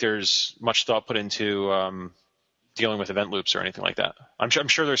don't think there's much thought put into dealing with event loops or anything like that. I'm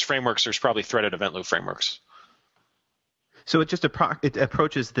sure there's frameworks. There's probably threaded event loop frameworks. So it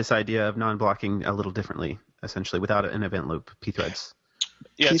approaches this idea of non-blocking a little differently, essentially, without an event loop, pthreads.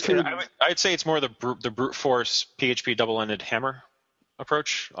 Yeah, I'd say it's more the brute force PHP double-ended hammer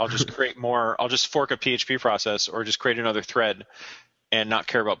approach. I'll just I'll just fork a PHP process or just create another thread and not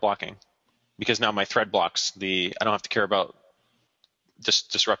care about blocking, because now my thread blocks I don't have to care about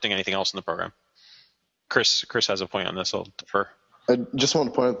disrupting anything else in the program. Chris has a point on this. I'll defer. I just want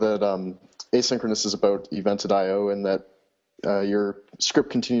to point out that asynchronous is about evented I/O, and that your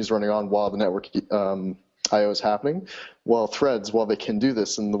script continues running on while the network I/O is happening. While threads, while they can do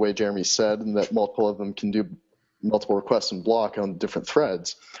this in the way Jeremy said, and that multiple of them can do multiple requests and block on different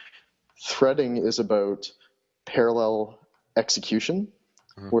threads, threading is about parallel execution,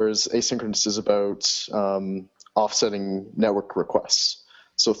 whereas asynchronous is about offsetting network requests.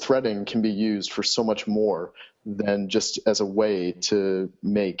 So threading can be used for so much more than just as a way to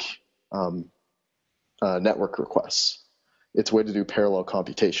make network requests. It's a way to do parallel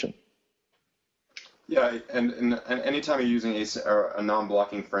computation. Yeah, and anytime you're using a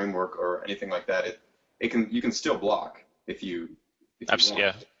non-blocking framework or anything like that, you can still block if you Absolutely,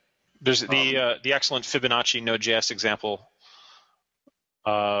 want. yeah. There's the excellent Fibonacci Node.js example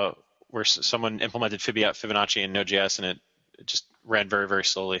where someone implemented Fibonacci in Node.js, and it just ran very, very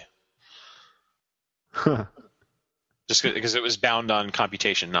slowly. Just because it was bound on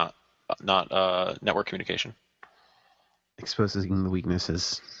computation, not network communication. Exposing the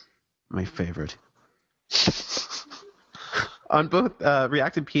weaknesses, my favorite. On both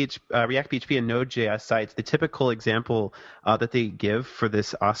React PHP and Node.js sites, the typical example that they give for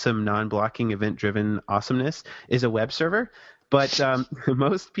this awesome non-blocking event-driven awesomeness is a web server. But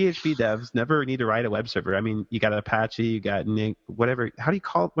most PHP devs never need to write a web server. I mean, you got Apache, you got Nix, whatever. What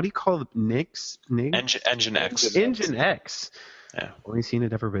do you call Nix? Nginx. Nginx. Yeah. Only seen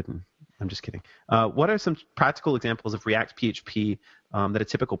it ever written. I'm just kidding. What are some practical examples of React PHP that a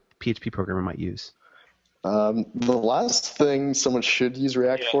typical PHP programmer might use? The last thing someone should use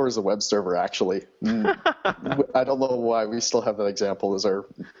React for is a web server, actually. I don't know why we still have that example as our...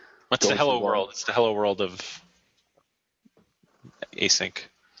 What's the hello world? It's the hello world of async.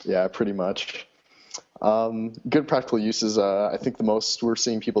 Yeah, pretty much. Good practical uses. I think the most we're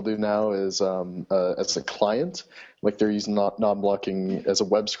seeing people do now is as a client, like they're using non-blocking as a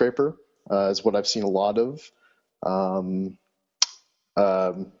web scraper, is what I've seen a lot of.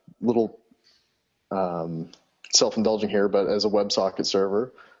 Little self-indulging here, but as a WebSocket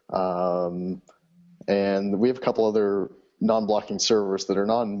server. And we have a couple other non-blocking servers that are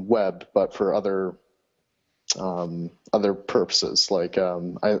non-web, but for other purposes. Like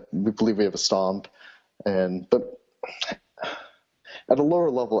we believe we have a Stomp, but at a lower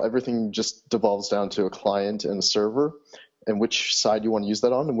level, everything just devolves down to a client and a server, and which side you want to use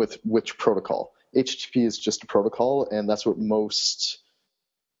that on, and with which protocol. HTTP is just a protocol, and that's what most,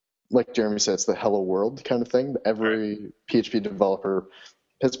 like Jeremy said, it's the hello world kind of thing. Every PHP developer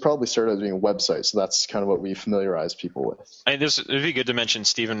has probably started doing a website, so that's kind of what we familiarize people with. And it'd be good to mention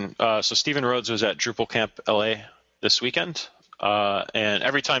Stephen. So Stephen Rhodes was at DrupalCamp LA this weekend, and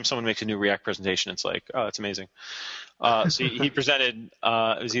every time someone makes a new React presentation, it's like, oh, that's amazing. So he presented.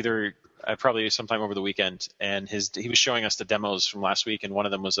 It was either probably sometime over the weekend, and he was showing us the demos from last week, and one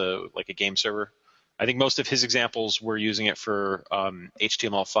of them was a game server. I think most of his examples were using it for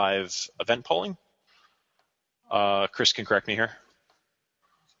HTML5 event polling. Chris can correct me here.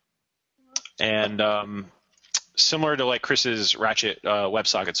 And similar to like Chris's Ratchet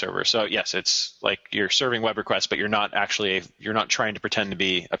WebSocket server. So yes, it's like you're serving web requests, but you're not trying to pretend to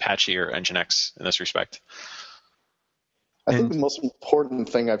be Apache or Nginx in this respect. I think the most important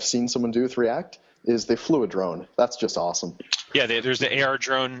thing I've seen someone do with React is they flew a drone. That's just awesome. Yeah, there's the AR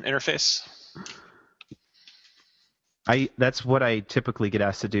drone interface. That's what I typically get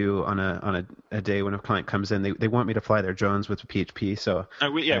asked to do on a day when a client comes in. They want me to fly their drones with PHP. So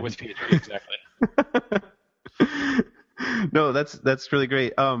with PHP, exactly. No, that's really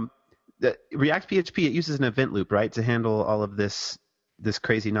great. The React PHP, it uses an event loop, right, to handle all of this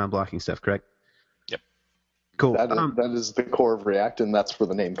crazy non-blocking stuff, correct? Yep. Cool. That is the core of React, and that's where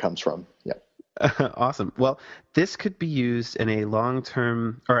the name comes from. Yeah. Awesome. Well, this could be used in a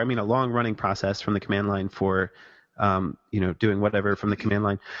long-running process from the command line for, doing whatever from the command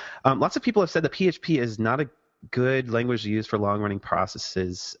line. Lots of people have said that PHP is not a good language to use for long-running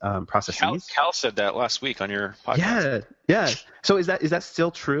processes. Cal said that last week on your podcast. Yeah. So is that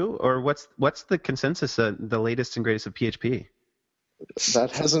still true, or what's the consensus, the latest and greatest of PHP?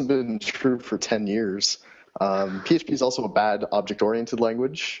 That hasn't been true for 10 years. PHP is also a bad object-oriented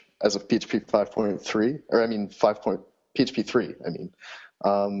language as of PHP 5.3, PHP 3,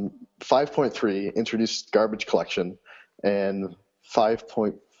 5.3 introduced garbage collection, and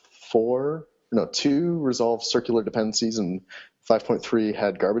 2 resolved circular dependencies, and 5.3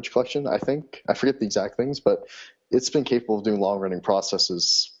 had garbage collection, I think. I forget the exact things, but it's been capable of doing long-running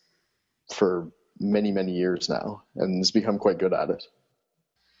processes for many, many years now, and has become quite good at it.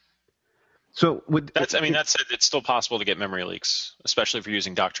 So that said, it's still possible to get memory leaks, especially if you're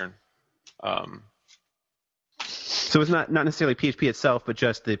using Doctrine. So it's not necessarily PHP itself, but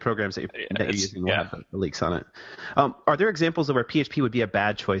just the programs that you're using will have the leaks on it. Are there examples of where PHP would be a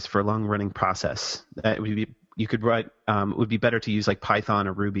bad choice for a long-running process? That you could write would be better to use like Python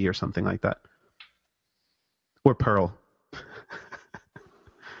or Ruby or something like that, or Perl.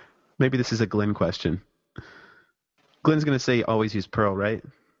 Maybe this is a Glenn question. Glenn's going to say always use Perl, right?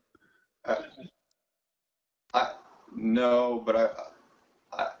 No, but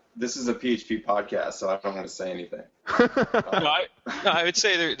this is a PHP podcast, so I don't want to say anything. I would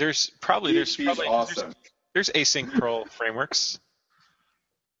say there's probably awesome. There's async Perl frameworks.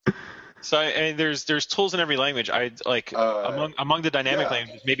 So there's tools in every language. Among the dynamic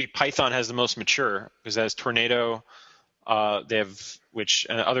languages, maybe Python has the most mature because it has Tornado. They have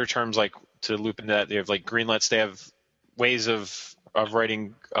and other terms like to loop into that. They have like greenlets. They have ways of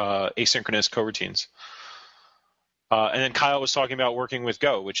writing asynchronous coroutines. And then Kyle was talking about working with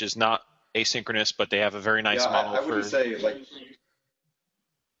Go, which is not asynchronous, but they have a very nice model. I would say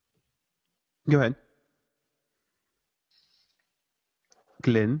Go ahead,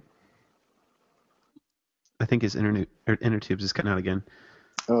 Glenn. I think his inner tubes is cutting out again.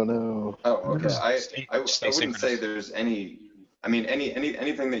 Oh no. Oh, okay. I wouldn't say there's any. I mean,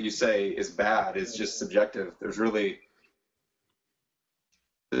 anything that you say is bad is just subjective. There's really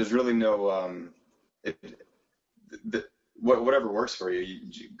no whatever works for you,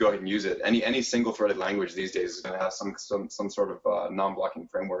 you go ahead and use it. Any single-threaded language these days is going to have some sort of non-blocking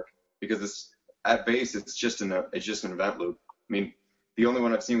framework because at base it's just an event loop. I mean, the only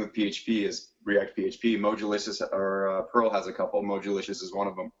one I've seen with PHP is React PHP. Modulicious or Perl has a couple. Modulicious is one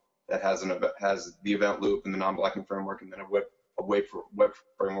of them that has the event loop and the non-blocking framework, and then a web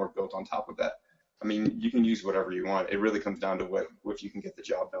framework built on top of that. I mean, you can use whatever you want. It really comes down to if you can get the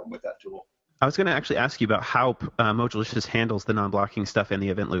job done with that tool. I was going to actually ask you about how Modulicious handles the non-blocking stuff in the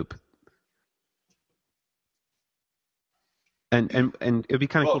event loop. And it would be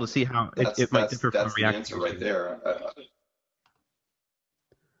kind of cool to see how it might differ from React. That's the answer right there.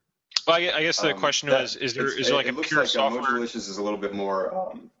 Well, I guess the question was: is there like a pure software? Modulicious is a little bit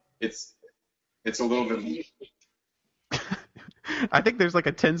more. It's a little bit. I think there's like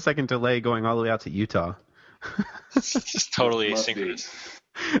a 10-second delay going all the way out to Utah. It's totally asynchronous.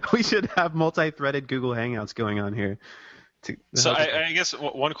 We should have multi-threaded Google Hangouts going on here. So I guess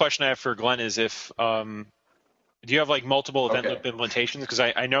one question I have for Glenn is if do you have like multiple event loop implementations? Because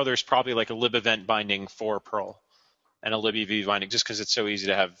I know there's probably like a lib event binding for Perl and a libev binding just because it's so easy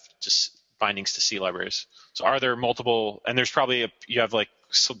to have just bindings to C libraries. So are there multiple? And there's probably you have like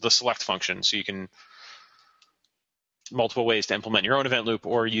the select function, so you can multiple ways to implement your own event loop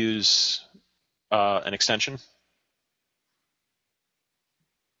or use an extension.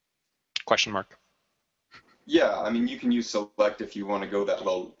 Question mark. Yeah, I mean, you can use select if you want to go that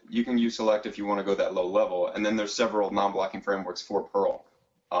low. You can use select if you want to go that low level, and then there's several non-blocking frameworks for Perl.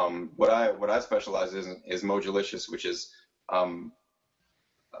 What I specialize in is Modulicious, which is a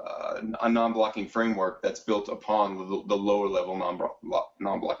non-blocking framework that's built upon the lower level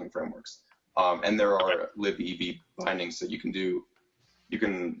non-blocking frameworks. And there are libev bindings that you can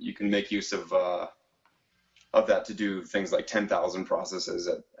make use of that to do things like 10,000 processes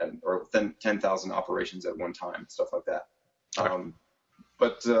or 10,000 operations at one time, stuff like that.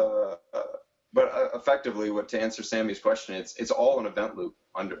 But effectively, to answer Sammy's question, it's all an event loop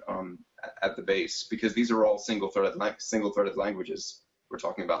at the base because these are all single-threaded languages we're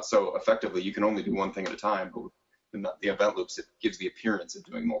talking about. So effectively, you can only do one thing at a time, but the event loops, it gives the appearance of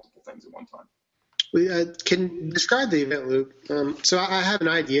doing multiple things at one time. We can describe the event loop. So I have an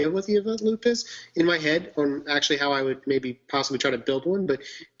idea of what the event loop is in my head on actually how I would maybe possibly try to build one, but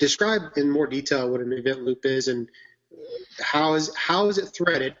describe in more detail what an event loop is and how is it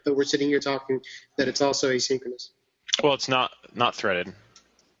threaded, but we're sitting here talking that it's also asynchronous. Well, it's not threaded.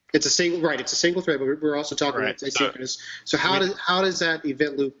 It's a single thread, but we're also talking Right. about it's asynchronous. So how does that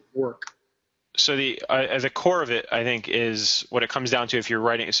event loop work? So the core of it, I think, is what it comes down to if you're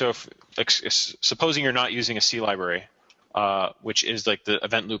writing. So supposing you're not using a C library, which is like the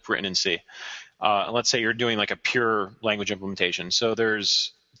event loop written in C. And let's say you're doing like a pure language implementation. So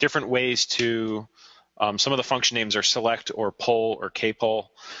there's different ways to, some of the function names are select or pull or kpull.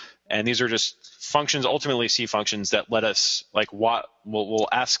 And these are just functions, ultimately C functions that let us, like, we'll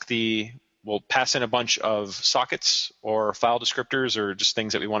pass in a bunch of sockets or file descriptors or just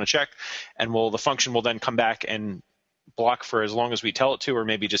things that we want to check, and the function will then come back and block for as long as we tell it to, or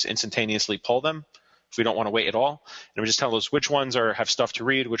maybe just instantaneously pull them if we don't want to wait at all. And we just tell us which ones have stuff to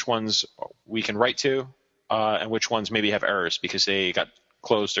read, which ones we can write to, and which ones maybe have errors because they got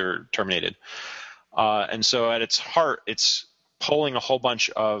closed or terminated. And so at its heart, it's pulling a whole bunch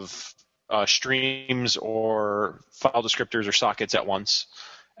of streams or file descriptors or sockets at once,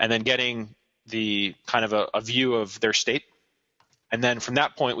 and then getting the kind of a view of their state. And then from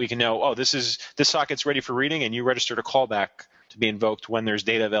that point, we can know, oh, this socket's ready for reading, and you registered a callback to be invoked when there's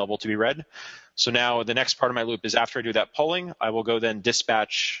data available to be read. So now the next part of my loop is after I do that polling, I will go then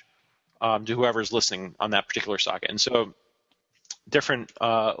dispatch to whoever's listening on that particular socket. And so different,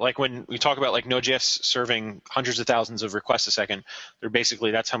 like when we talk about like Node.js serving hundreds of thousands of requests a second,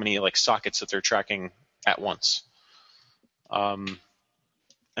 that's how many like sockets that they're tracking at once.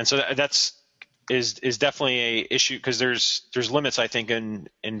 And so that's definitely a issue because there's limits, I think, in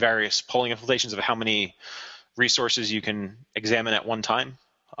various polling implementations of how many resources you can examine at one time.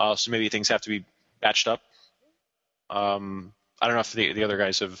 So maybe things have to be batched up. I don't know if the other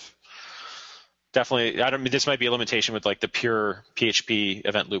guys have definitely. This might be a limitation with like the pure PHP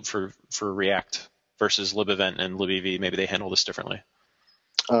event loop for React versus libevent and libev. Maybe they handle this differently.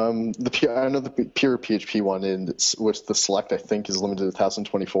 I know the pure PHP one, which the select I think is limited to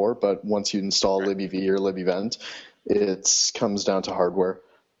 1024, but once you install libev or libevent, it comes down to hardware.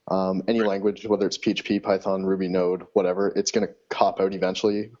 Any language, whether it's PHP, Python, Ruby, Node, whatever, it's going to cop out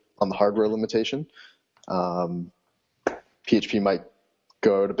eventually on the hardware limitation. PHP might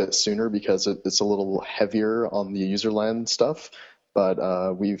go out a bit sooner because it's a little heavier on the user land stuff,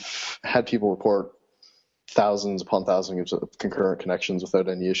 but we've had people report thousands upon thousands of concurrent connections without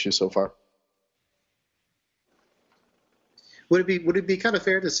any issue so far. Would it be kind of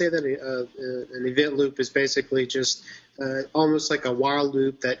fair to say that an event loop is basically just almost like a while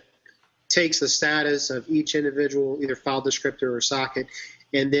loop that takes the status of each individual either file descriptor or socket,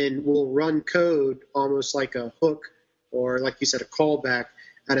 and then will run code almost like a hook or, like you said, a callback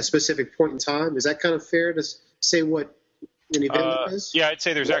at a specific point in time? Is that kind of fair to say what an event loop is? Yeah, I'd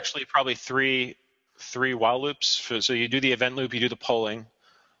say there's actually probably three while loops. So you do the event loop, you do the polling,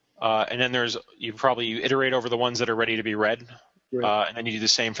 and then you iterate over the ones that are ready to be read, Right. and then you do the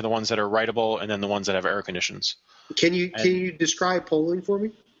same for the ones that are writable, and then the ones that have error conditions. Can you describe polling for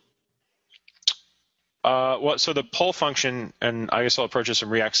me? So the poll function, and I guess I'll approach this from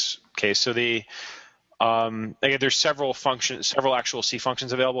React's case. So again, there's several actual C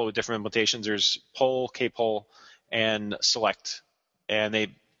functions available with different implementations. There's poll, kpoll, and select, and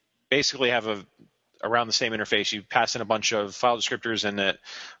they basically have around the same interface. You pass in a bunch of file descriptors, and that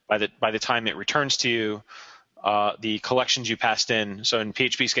by the time it returns to you, the collections you passed in. So in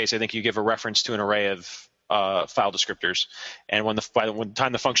PHP's case, I think you give a reference to an array of file descriptors, and by the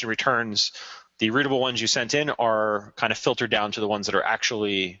time the function returns, the readable ones you sent in are kind of filtered down to the ones that are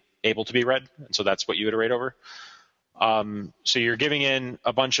actually able to be read, and so that's what you iterate over. So you're giving in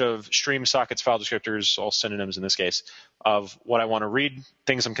a bunch of stream sockets, file descriptors, all synonyms in this case, of what I want to read,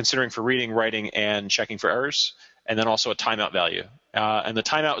 things I'm considering for reading, writing, and checking for errors, and then also a timeout value. And the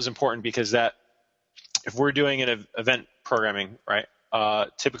timeout is important because if we're doing an event programming, right,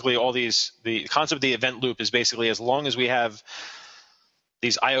 typically the concept of the event loop is basically as long as we have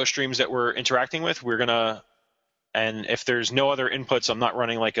these IO streams that we're interacting with, and if there's no other inputs, I'm not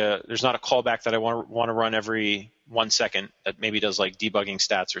running there's not a callback that I want to run every 1 second that maybe does like debugging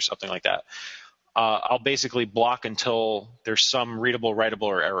stats or something like that. I'll basically block until there's some readable, writable,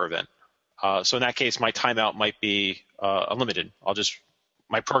 or error event. So in that case, my timeout might be unlimited.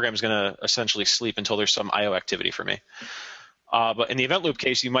 My program is going to essentially sleep until there's some IO activity for me. But in the event loop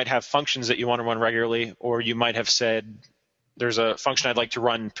case, you might have functions that you want to run regularly, or you might have said, there's a function I'd like to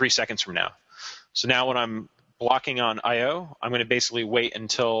run 3 seconds from now. So now when I'm blocking on IO, I'm going to basically wait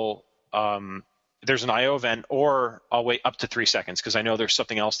until there's an I/O event, or I'll wait up to 3 seconds because I know there's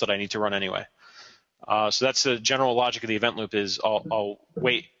something else that I need to run anyway. So that's the general logic of the event loop. Is I'll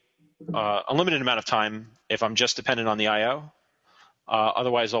wait a limited amount of time if I'm just dependent on the I/O.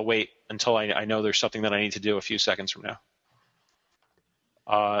 Otherwise, I'll wait until I know there's something that I need to do a few seconds from now.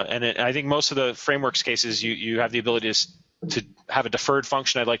 I think most of the frameworks cases, you have the ability to have a deferred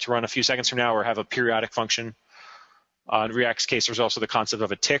function I'd like to run a few seconds from now, or have a periodic function. In React's case, there's also the concept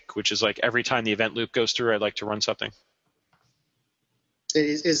of a tick, which is like every time the event loop goes through, I'd like to run something.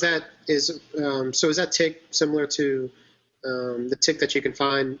 Is that tick similar to the tick that you can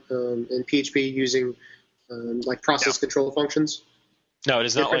find in PHP using like process control functions? No, it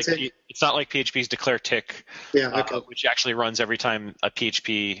is not like it's not like PHP's declare tick, which actually runs every time a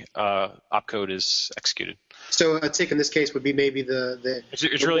PHP opcode is executed. So a tick in this case would be maybe the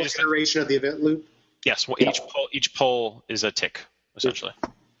really just iteration of the event loop. Yes, well, each poll is a tick essentially.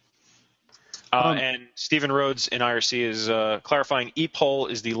 And Stephen Rhodes in IRC is clarifying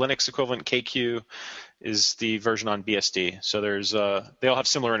epoll is the Linux equivalent. KQ is the version on BSD. So they all have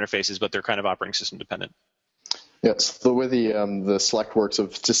similar interfaces, but they're kind of operating system dependent. Yes, the way the select works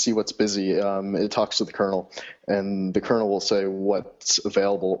to see what's busy, it talks to the kernel, and the kernel will say what's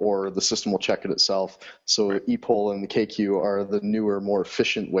available, or the system will check it itself. So epoll and the KQ are the newer, more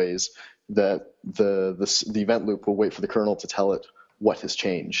efficient ways that the event loop will wait for the kernel to tell it what has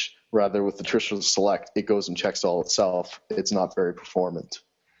changed. Rather, with the traditional select, it goes and checks all itself. It's not very performant.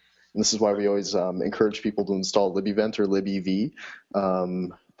 And this is why we always encourage people to install libevent or libev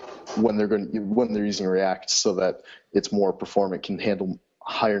when they're using React, so that it's more performant, can handle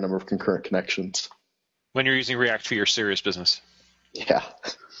a higher number of concurrent connections. When you're using React for your serious business. Yeah.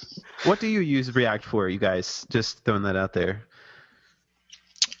 What do you use React for, you guys? Just throwing that out there.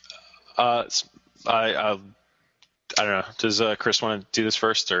 I don't know. Does Chris want to do this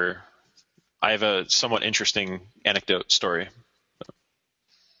first, or I have a somewhat interesting anecdote story.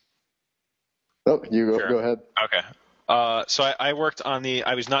 Oh, you go, Sure. Go ahead. Okay. So I worked on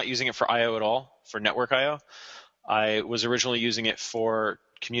I was not using it for I/O at all, for network I/O. I was originally using it for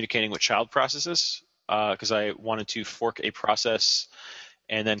communicating with child processes because I wanted to fork a process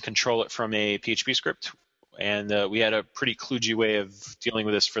and then control it from a PHP script. And we had a pretty kludgy way of dealing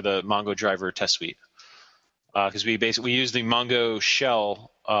with this for the Mongo driver test suite. Because we use the Mongo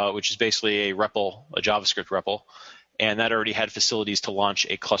shell, which is basically a REPL, a JavaScript REPL, and that already had facilities to launch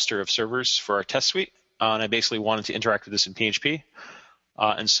a cluster of servers for our test suite. And I basically wanted to interact with this in PHP.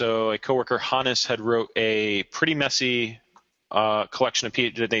 And so a coworker, Hannes, had wrote a pretty messy collection of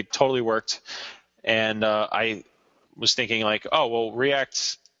PHP that they totally worked. And I was thinking like, oh, well,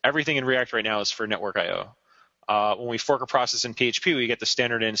 everything in React right now is for network I/O. When we fork a process in PHP, we get the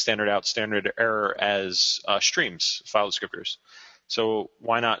standard in, standard out, standard error as streams, file descriptors. So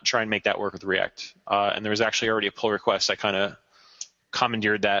why not try and make that work with React? And there was actually already a pull request. I kind of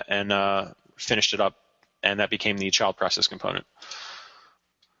commandeered that and finished it up, and that became the child process component,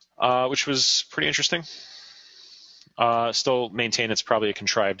 which was pretty interesting. Still maintain it's probably a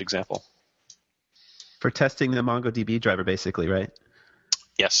contrived example. For testing the MongoDB driver, basically, right?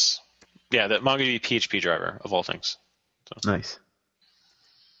 Yes. Yeah, the MongoDB PHP driver, of all things. So. Nice.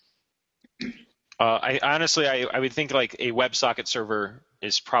 I honestly would think like a WebSocket server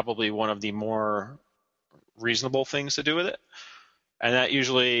is probably one of the more reasonable things to do with it. And that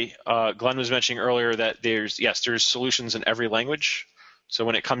usually, Glenn was mentioning earlier that there's solutions in every language. So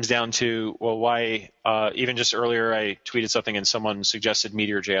when it comes down to, well, why, even just earlier I tweeted something and someone suggested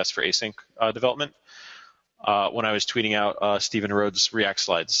Meteor.js for async development. When I was tweeting out Stephen Rhodes' React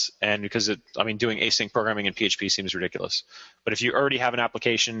slides. And because doing async programming in PHP seems ridiculous. But if you already have an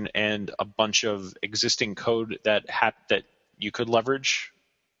application and a bunch of existing code that you could leverage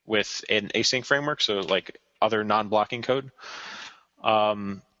with an async framework, so like other non-blocking code,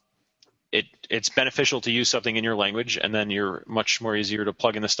 it's beneficial to use something in your language, and then you're much more easier to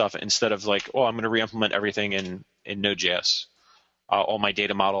plug in the stuff instead of like, oh, I'm going to re-implement everything in Node.js, all my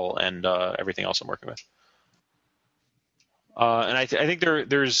data model and everything else I'm working with. And I think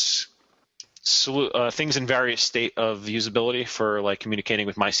there's things in various state of usability for like communicating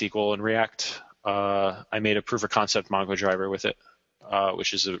with MySQL and React. I made a proof of concept Mongo driver with it,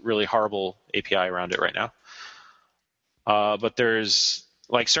 which is a really horrible API around it right now. But there's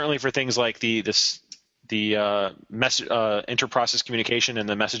like certainly for things like the inter-process communication and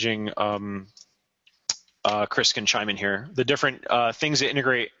the messaging. Chris can chime in here. The different things that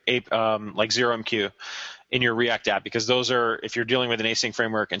integrate like ZeroMQ in your React app, because those are, if you're dealing with an async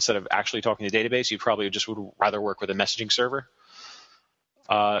framework, instead of actually talking to database, you probably just would rather work with a messaging server.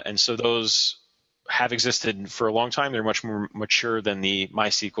 And so those have existed for a long time. They're much more mature than the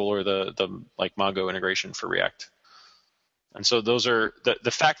MySQL or the like Mongo integration for React. And so those are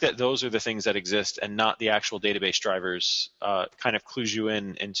the fact that those are the things that exist and not the actual database drivers kind of clues you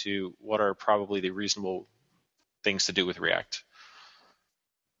into what are probably the reasonable things to do with React.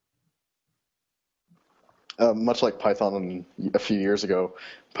 Much like Python a few years ago,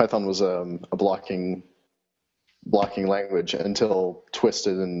 Python was a blocking language until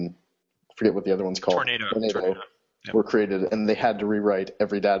Twisted and I forget what the other one's called. Tornado. Yep. Were created, and they had to rewrite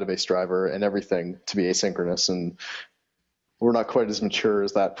every database driver and everything to be asynchronous. And we're not quite as mature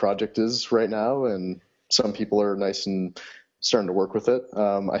as that project is right now, and some people are nice and starting to work with it.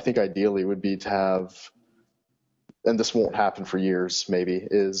 I think ideally would be to have, and this won't happen for years maybe,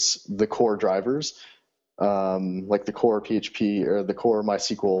 is the core drivers, like the core PHP or the core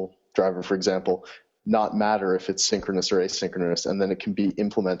MySQL driver, for example, not matter if it's synchronous or asynchronous, and then it can be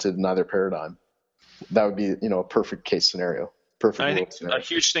implemented in either paradigm. That would be, a perfect case scenario. I think a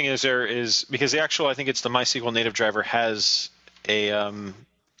huge thing is because I think it's the MySQL native driver has a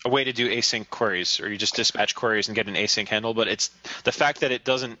way to do async queries, or you just dispatch queries and get an async handle, but it's the fact that it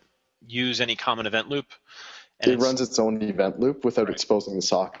doesn't use any common event loop. And it runs its own event loop without exposing the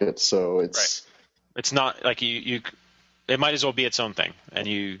socket, so it's not like you it might as well be its own thing, and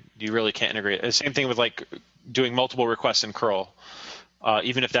you really can't integrate it. The same thing with like doing multiple requests in curl.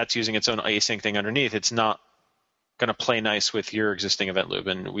 Even if that's using its own async thing underneath, it's not going to play nice with your existing event loop.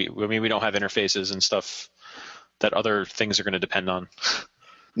 And we don't have interfaces and stuff that other things are going to depend on.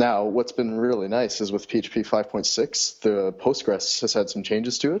 Now, what's been really nice is with PHP 5.6, the Postgres has had some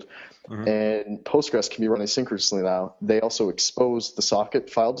changes to it, and Postgres can be run asynchronously now. They also expose the socket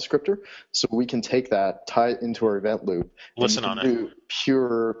file descriptor, so we can take that, tie it into our event loop, listen on do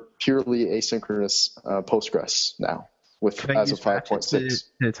purely asynchronous Postgres now as of 5.6.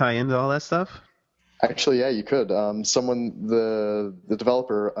 To tie into all that stuff? Actually, yeah, you could. The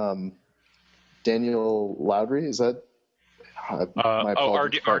developer, Daniel Lowry, is that?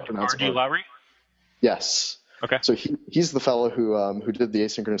 R.D. Lowry? Yes. Okay. So he's the fellow who did the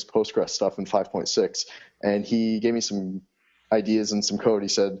asynchronous Postgres stuff in 5.6, and he gave me some ideas and some code. He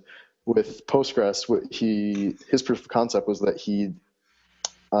said with Postgres, his proof of concept was that he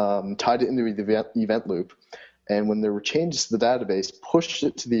tied it into the event loop, and when there were changes to the database, pushed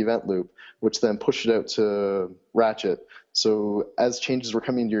it to the event loop, which then pushed it out to Ratchet. So as changes were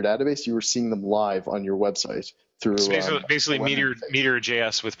coming into your database, you were seeing them live on your website through basically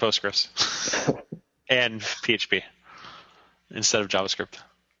Meteor.js with Postgres and PHP instead of JavaScript.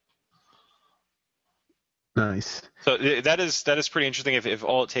 Nice. So that is pretty interesting. If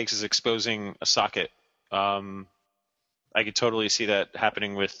all it takes is exposing a socket, I could totally see that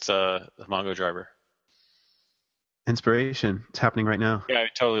happening with the Mongo driver. Inspiration. It's happening right now. Yeah, I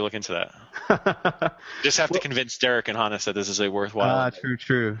would totally look into that. Just have to convince Derek and Hannes that this is a worthwhile.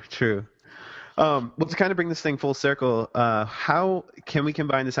 True. Well, to kind of bring this thing full circle, how can we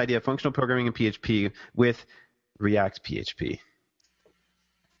combine this idea of functional programming in PHP with React PHP?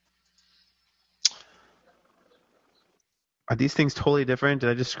 Are these things totally different? Did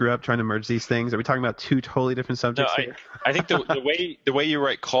I just screw up trying to merge these things? Are we talking about two totally different subjects here? I think the way you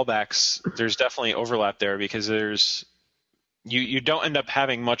write callbacks, there's definitely overlap there because you don't end up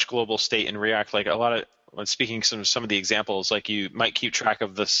having much global state in React. Like a lot of, when speaking some of the examples, like you might keep track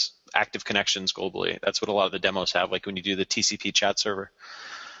of this active connections globally. That's what a lot of the demos have, like when you do the TCP chat server.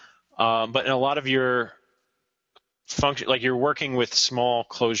 But in a lot of your function, like you're working with small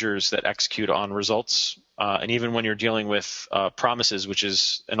closures that execute on results. And even when you're dealing with promises, which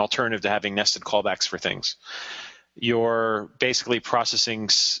is an alternative to having nested callbacks for things, you're basically processing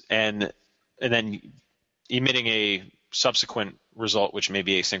and then emitting a subsequent result, which may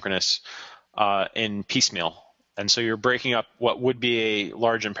be asynchronous, in piecemeal. And so you're breaking up what would be a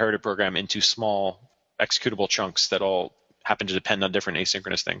large imperative program into small executable chunks that all happen to depend on different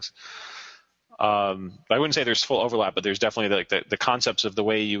asynchronous things. I wouldn't say there's full overlap, but there's definitely like the concepts of the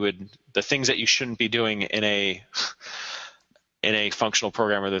way the things that you shouldn't be doing in a functional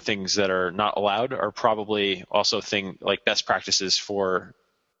program, or the things that are not allowed, are probably also like best practices for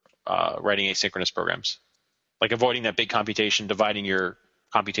writing asynchronous programs, like avoiding that big computation, dividing your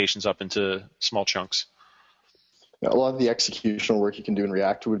computations up into small chunks. A lot of the executional work you can do in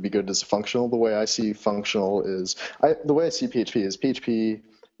React would be good as functional. The way I see functional is the way I see PHP is PHP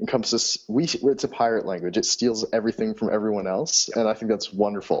encompasses, it's a pirate language. It steals everything from everyone else, and I think that's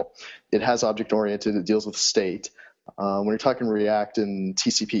wonderful. It has object-oriented. It deals with state. When you're talking React and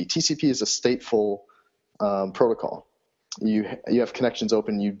TCP is a stateful protocol. You have connections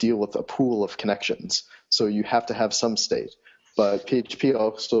open. You deal with a pool of connections, so you have to have some state. but PHP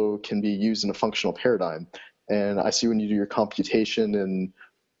also can be used in a functional paradigm. And I see when you do your computation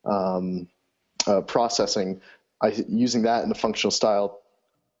and processing, using that in a functional style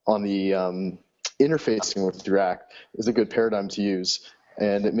on the interfacing with React is a good paradigm to use.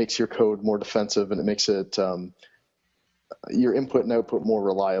 And it makes your code more defensive, and it makes it your input and output more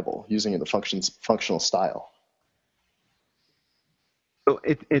reliable using it in a functional style. So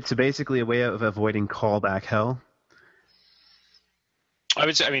it's basically a way of avoiding callback hell. I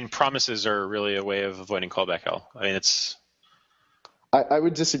would say, promises are really a way of avoiding callback hell. It's. I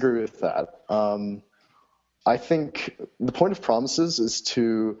would disagree with that. I think the point of promises is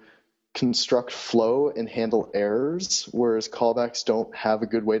to construct flow and handle errors, whereas callbacks don't have a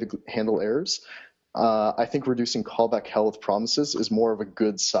good way to handle errors. I think reducing callback hell with promises is more of a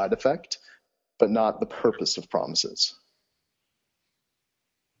good side effect, but not the purpose of promises.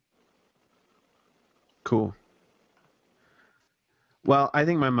 Cool. Well, I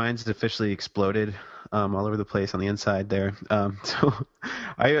think my mind's officially exploded all over the place on the inside there.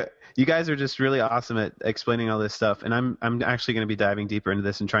 You guys are just really awesome at explaining all this stuff, and I'm actually going to be diving deeper into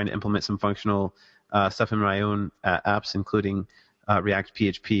this and trying to implement some functional stuff in my own apps, including React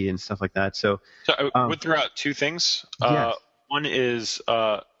PHP and stuff like that. So I would throw out two things. Yes. One is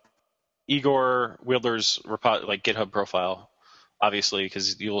Igor Wheeler's GitHub profile, obviously,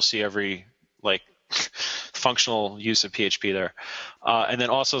 because you will see every functional use of PHP there. And then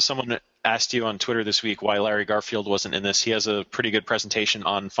also someone asked you on Twitter this week why Larry Garfield wasn't in this. He has a pretty good presentation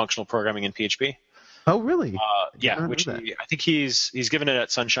on functional programming in PHP. Oh, really? Yeah, which I think he's given it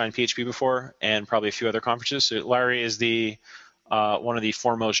at Sunshine PHP before, and probably a few other conferences. So Larry is one of the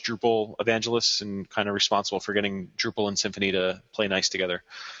foremost Drupal evangelists and kind of responsible for getting Drupal and Symfony to play nice together.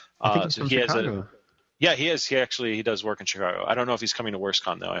 I think he's from Chicago. Yeah, he is. He does work in Chicago. I don't know if he's coming to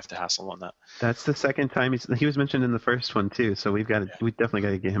WorstCon though. I have to hassle him on that. That's the second time he was mentioned in the first one too. So we definitely got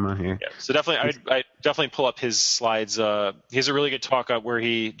to get him on here. Yeah. So definitely, I definitely pull up his slides. He has a really good talk where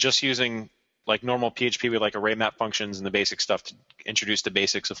he just using normal PHP with array map functions and the basic stuff to introduce the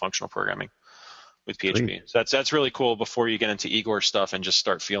basics of functional programming with PHP. Sweet. So that's really cool before you get into Igor stuff and just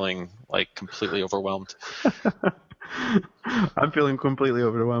start feeling completely overwhelmed. I'm feeling completely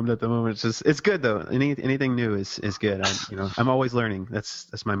overwhelmed at the moment. It's good though. Anything new is good. I'm always learning.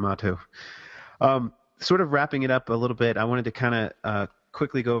 That's my motto. Sort of wrapping it up a little bit, I wanted to kind of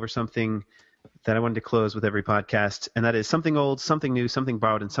quickly go over something that I wanted to close with every podcast, and that is something old, something new, something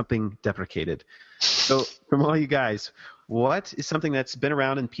borrowed, and something deprecated. So from all you guys, what is something that's been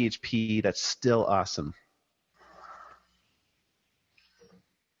around in PHP that's still awesome?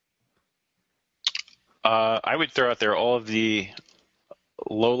 I would throw out there all of the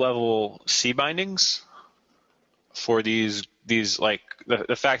low-level C bindings for these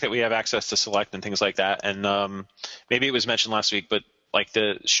the fact that we have access to select and things like that. And maybe it was mentioned last week, but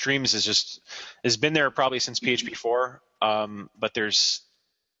the streams has been there probably since PHP 4, but there's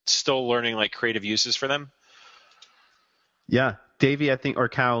still learning creative uses for them. Yeah. Davey, I think, or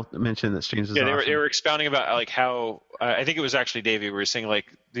Cal mentioned that streams is awesome. They were expounding about how I think it was actually Davey. We were saying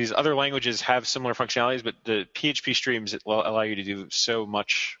these other languages have similar functionalities, but the PHP streams allow you to do so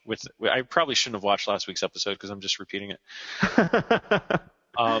much with. I probably shouldn't have watched last week's episode because I'm just repeating it. But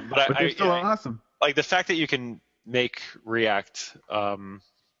they're still awesome. The fact that you can make React.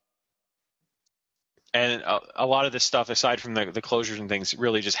 And a lot of this stuff, aside from the closures and things,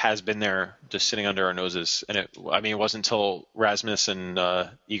 really just has been there, just sitting under our noses. And it wasn't until Rasmus and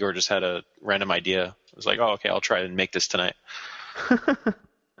Igor just had a random idea. It was oh, okay, I'll try and make this tonight.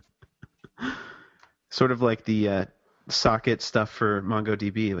 Sort of like the socket stuff for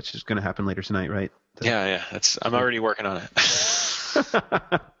MongoDB, which is going to happen later tonight, right? Yeah. I'm already working on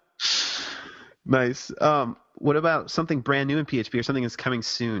it. Nice. What about something brand new in PHP or something that's coming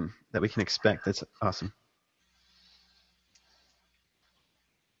soon that we can expect? That's awesome.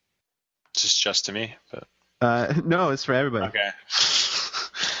 Just to me, but no, it's for everybody. Okay.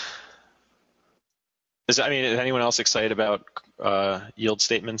 Is anyone else excited about yield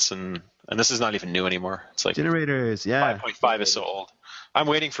statements and this is not even new anymore? It's generators. Yeah. 5.5 is so old. I'm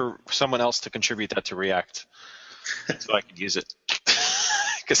waiting for someone else to contribute that to React so I could use it.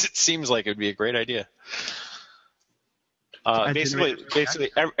 Because it seems like it would be a great idea.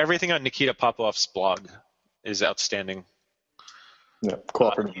 Basically, everything on Nikita Popov's blog is outstanding. Yeah,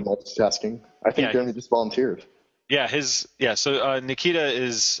 cooperative multitasking. I think Jeremy just volunteered. Yeah, So Nikita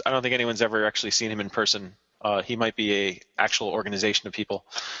is. I don't think anyone's ever actually seen him in person. He might be a actual organization of people,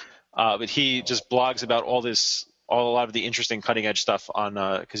 but he just blogs about a lot of the interesting cutting edge stuff on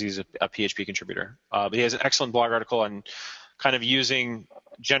because he's a PHP contributor. But he has an excellent blog article on kind of using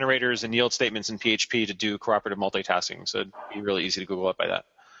generators and yield statements in PHP to do cooperative multitasking. So it'd be really easy to Google up by that.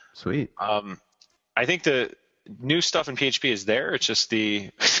 Sweet. I think the new stuff in PHP is there. It's just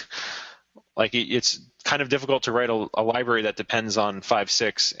it's kind of difficult to write a library that depends on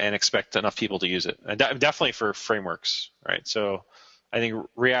 5.6 and expect enough people to use it. And definitely for frameworks, right? So I think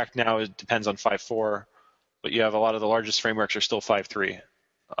React now depends on 5.4, but you have a lot of the largest frameworks are still 5.3.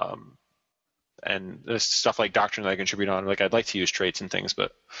 And there's stuff like Doctrine that I contribute on. Like I'd like to use traits and things,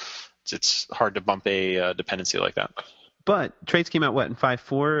 but it's hard to bump a dependency like that. But traits came out in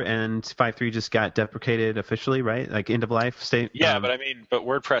 5.4 and 5.3 just got deprecated officially, right? Like end of life state. Yeah, but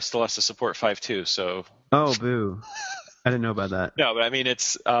WordPress still has to support 5.2, so. Oh, boo! I didn't know about that. No, but I mean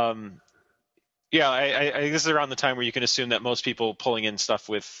it's. I think this is around the time where you can assume that most people pulling in stuff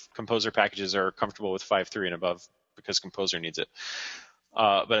with Composer packages are comfortable with 5.3 and above because Composer needs it.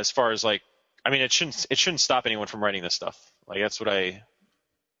 But as far as it shouldn't stop anyone from writing this stuff. Like that's what I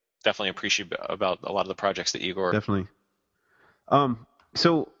definitely appreciate about a lot of the projects that Igor. Definitely.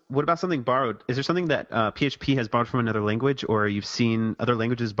 So what about something borrowed? Is there something that PHP has borrowed from another language, or you've seen other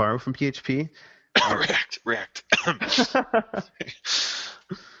languages borrow from PHP? React. I'm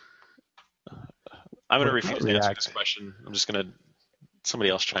going to refuse to answer this question. I'm just going to somebody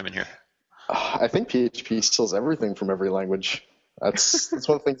else chime in here. I think PHP steals everything from every language. That's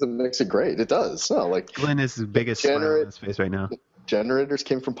one of the things that makes it great. It does. No, like Glenn is the biggest smile on his face right now. Generators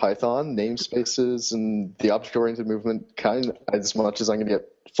came from Python, namespaces, and the object-oriented movement kind as much as I'm going to get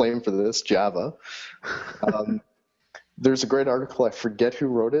flamed for this, Java. There's a great article, I forget who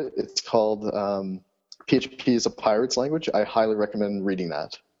wrote it. It's called PHP is a Pirate's Language. I highly recommend reading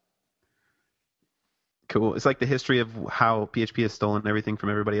that. Cool. It's like the history of how PHP has stolen everything from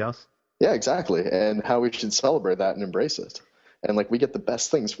everybody else. Yeah, exactly. And how we should celebrate that and embrace it. And we get the best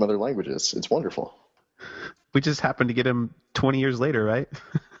things from other languages. It's wonderful. We just happen to get them 20 years later, right?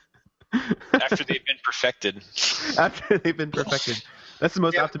 After they've been perfected. After they've been perfected. That's the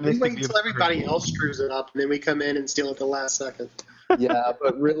most optimistic we wait view. until everybody else screws it up, and then we come in and steal it the last second. Yeah,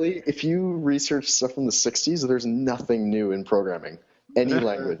 but really, if you research stuff from the 60s, there's nothing new in programming. Any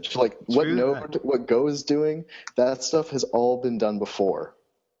language. What Go is doing, that stuff has all been done before.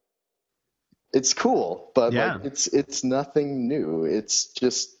 It's cool, but it's nothing new. It's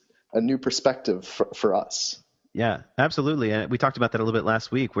just a new perspective for us. Yeah, absolutely. And we talked about that a little bit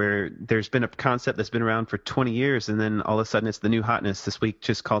last week, where there's been a concept that's been around for 20 years, and then all of a sudden it's the new hotness this week,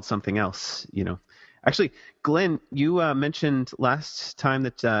 just called something else. Actually, Glenn, you mentioned last time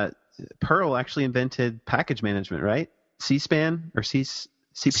that Perl actually invented package management, right? C-SPAN or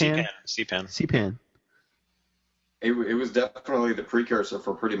CPAN? CPAN. It was definitely the precursor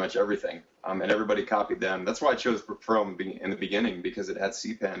for pretty much everything, and everybody copied them. That's why I chose Perl in the beginning, because it had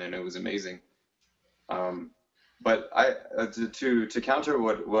CPAN and it was amazing. But to counter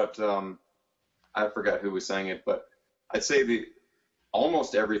what I forgot who was saying it, but I'd say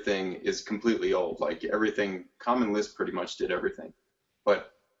almost everything is completely old. Like everything, Common Lisp pretty much did everything,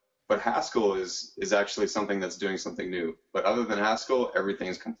 but Haskell is actually something that's doing something new. But other than Haskell, everything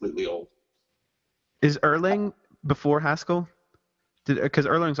is completely old. Is Erlang before Haskell? Because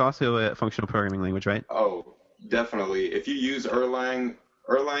Erlang's also a functional programming language, right? Oh, definitely. If you use Erlang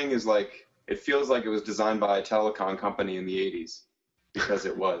is it feels like it was designed by a telecom company in the 80s, because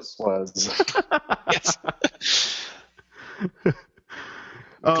it was. Yes.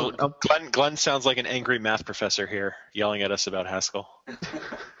 Glenn sounds like an angry math professor here, yelling at us about Haskell.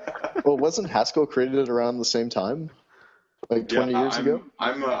 Well, wasn't Haskell created around the same time? 20 years ago?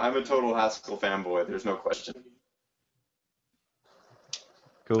 I'm a total Haskell fanboy. There's no question.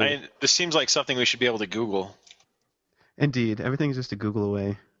 Cool. This seems like something we should be able to Google. Indeed. Everything's just a Google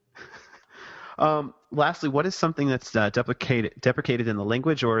away. Lastly, what is something that's deprecated in the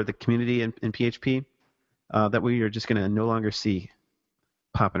language or the community in PHP that we are just going to no longer see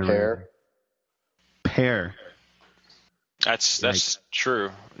popping around? Pair. That's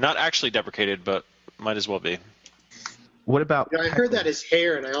true. Not actually deprecated, but might as well be. What about? I heard that as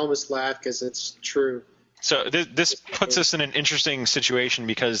hair, and I almost laughed because it's true. So this puts us in an interesting situation,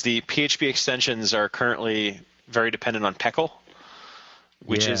 because the PHP extensions are currently very dependent on PECL,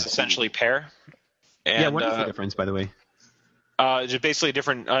 which is essentially pair. And, what is the difference, by the way? Just basically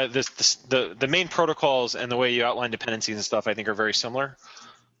different. The main protocols and the way you outline dependencies and stuff, I think, are very similar.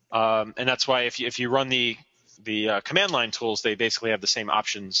 And that's why if you run the command line tools, they basically have the same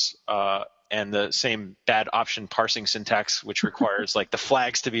options and the same bad option parsing syntax, which requires the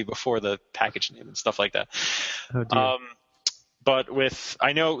flags to be before the package name and stuff like that. Oh, dear. But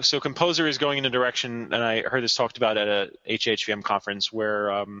so Composer is going in a direction, and I heard this talked about at a HHVM conference,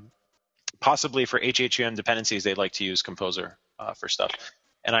 where possibly for HHVM dependencies, they'd like to use Composer for stuff.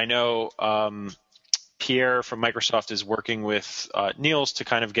 And I know Pierre from Microsoft is working with Niels to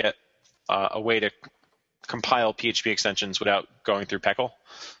kind of get a way to compile PHP extensions without going through PECL,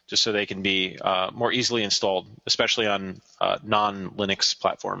 just so they can be more easily installed, especially on non-Linux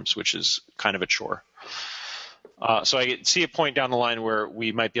platforms, which is kind of a chore. So I see a point down the line where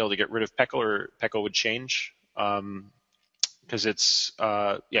we might be able to get rid of PECL, or PECL would change, because it's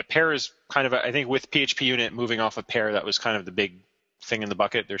pair is kind of I think with PHP unit moving off of pair, that was kind of the big thing in the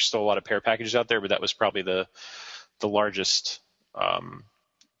bucket. There's still a lot of pair packages out there, but that was probably the largest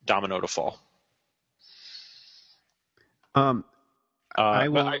domino to fall. I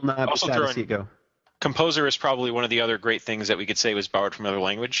will not be sad to see it go. Composer is probably one of the other great things that we could say was borrowed from another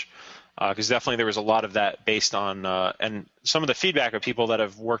language, because definitely there was a lot of that based on and some of the feedback of people that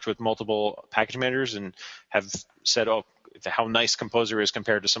have worked with multiple package managers and have said, oh, how nice Composer is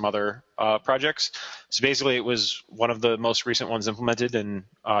compared to some other projects. So basically it was one of the most recent ones implemented, and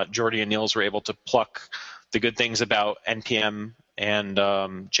Jordy and Niels were able to pluck the good things about NPM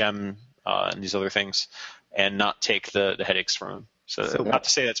and Gem and these other things and not take the headaches from them. So not to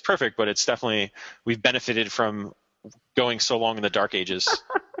say that's perfect, but it's definitely, we've benefited from going so long in the dark ages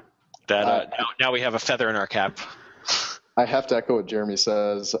that now we have a feather in our cap. I have to echo what Jeremy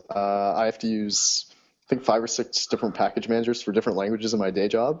says. I have to use, I think, 5 or 6 different package managers for different languages in my day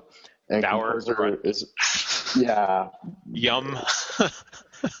job. And Composer is, yeah. Yum.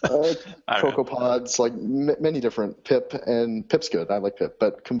 CocoaPods, like many different. Pip's good. I like Pip.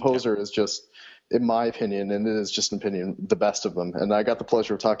 But Composer is just, in my opinion, and it is just an opinion, the best of them. And I got the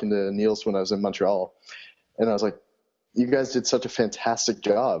pleasure of talking to Niels when I was in Montreal. And I was like, you guys did such a fantastic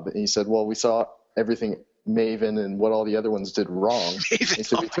job. And he said, well, we saw everything Maven and what all the other ones did wrong. He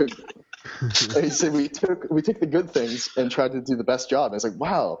said we took the good things and tried to do the best job. And I was like,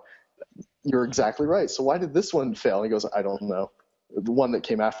 wow, you're exactly right. So why did this one fail? And he goes, I don't know. The one that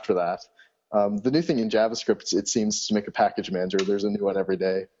came after that. The new thing in JavaScript, it seems to make a package manager. There's a new one every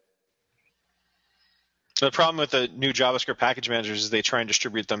day. The problem with the new JavaScript package managers is they try and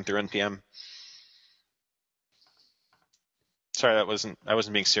distribute them through NPM. Sorry, I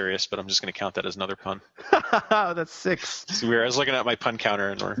wasn't being serious, but I'm just going to count that as another pun. That's 6. It's weird. I was looking at my pun counter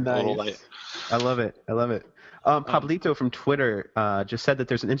and we're nice. A little light. I love it. Pablito from Twitter just said that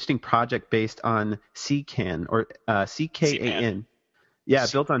there's an interesting project based on CKAN or CKAN. Yeah,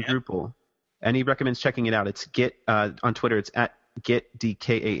 built on Drupal, and he recommends checking it out. It's Git on Twitter. It's at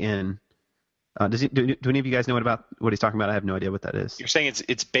GitDKAN. Do any of you guys know what he's talking about? I have no idea what that is. You're saying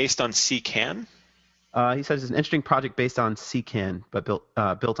it's based on CKAN? He says it's an interesting project based on CKAN, but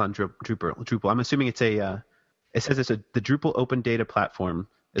built on Drupal. I'm assuming it's it says it's the Drupal Open Data Platform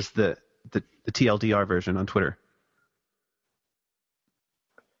is the TLDR version on Twitter.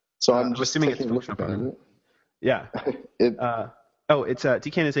 So I'm just assuming it's functional. Yeah.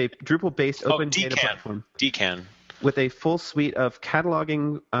 DKAN is a Drupal-based open data platform. DKAN. With a full suite of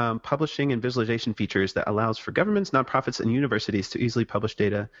cataloging, publishing, and visualization features that allows for governments, nonprofits, and universities to easily publish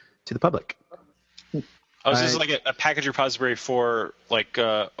data to the public. Oh, so this is like a package repository for like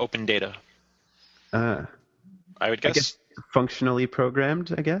open data. I would guess. I guess functionally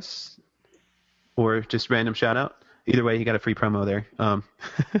programmed, I guess, or just random shout out. Either way, you got a free promo there.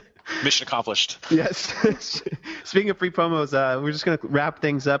 Mission accomplished. Yes. Speaking of free promos, we're just going to wrap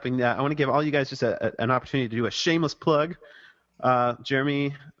things up, and I want to give all you guys just an opportunity to do a shameless plug.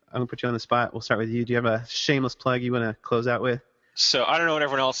 Jeremy, I'm going to put you on the spot. We'll start with you. Do you have a shameless plug you want to close out with? So I don't know what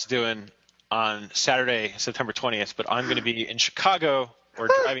everyone else is doing on Saturday, September 20th, but I'm going to be in Chicago or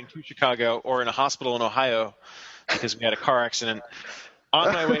driving to Chicago or in a hospital in Ohio because we had a car accident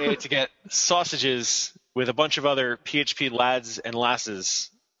on my way to get sausages with a bunch of other PHP lads and lasses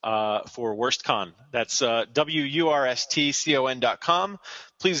for WorstCon. That's WURSTCON.com.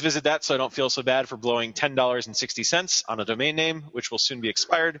 Please visit that so I don't feel so bad for blowing $10.60 on a domain name, which will soon be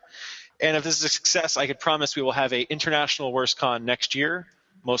expired. And if this is a success, I could promise we will have an international WorstCon next year,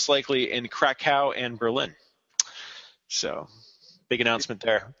 most likely in Krakow and Berlin. So, big announcement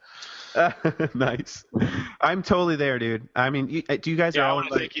there. Nice. I'm totally there, dude. I mean, do you guys are all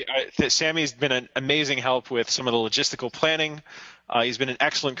thank you. Sammy's been an amazing help with some of the logistical planning. He's been an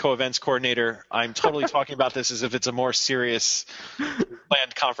excellent co-events coordinator. I'm totally talking about this as if it's a more serious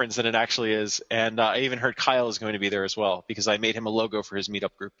planned conference than it actually is. And I even heard Kyle is going to be there as well because I made him a logo for his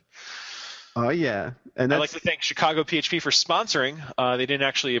meetup group. Oh, yeah. And I'd like to thank Chicago PHP for sponsoring. They didn't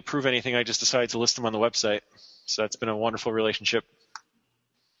actually approve anything. I just decided to list them on the website. So it's been a wonderful relationship.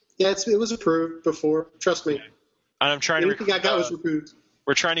 Yeah, it was approved before. Trust me. And I'm trying Anything I got was approved.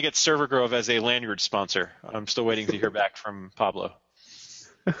 We're trying to get Server Grove as a lanyard sponsor. I'm still waiting to hear back from Pablo.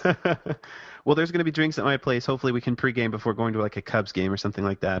 Well, there's going to be drinks at my place. Hopefully, we can pregame before going to like a Cubs game or something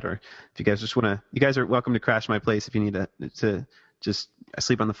like that. Or if you guys just want to, you guys are welcome to crash my place if you need to just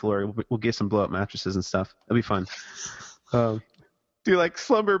sleep on the floor. We'll get some blow up mattresses and stuff. It'll be fun. Do like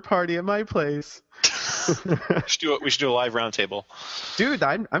slumber party at my place. We should do a live roundtable. Dude,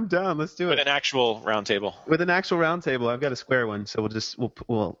 I'm down. Let's do it. With an actual roundtable. With an actual roundtable. I've got a square one, so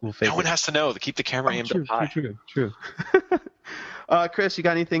we'll fake No one has to know. Keep the camera aimed up high. True. Chris, you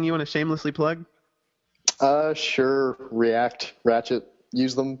got anything you want to shamelessly plug? Sure. React, Ratchet,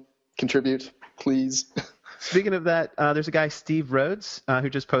 use them, contribute, please. Speaking of that, there's a guy, Steve Rhodes, who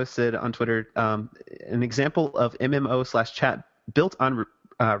just posted on Twitter an example of MMO/chat built on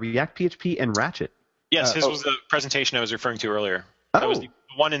React PHP and Ratchet. Yes, his was the presentation I was referring to earlier. That was the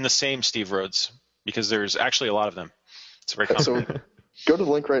one in the same Steve Rhodes, because there's actually a lot of them. It's very complicated. So go to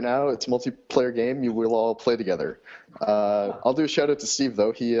the link right now. It's a multiplayer game. You will all play together. I'll do a shout out to Steve,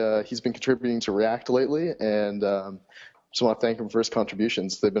 though. He's been contributing to React lately, and just want to thank him for his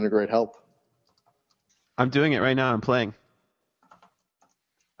contributions. They've been a great help. I'm doing it right now. I'm playing.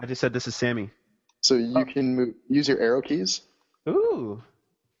 I just said this is Sammy. So you can use your arrow keys. Ooh.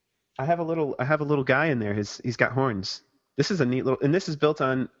 I have a little guy in there. He's got horns. This is a neat little, and this is built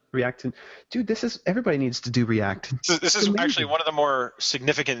on React. And dude, everybody needs to do React. This is actually one of the more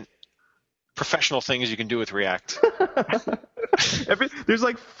significant professional things you can do with React. There's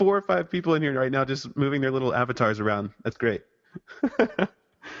like 4 or 5 people in here right now just moving their little avatars around. That's great.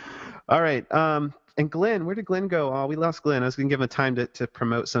 All right. And Glenn, where did Glenn go? Oh, we lost Glenn. I was going to give him a time to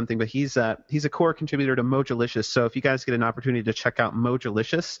promote something, but he's a core contributor to Mojolicious. So if you guys get an opportunity to check out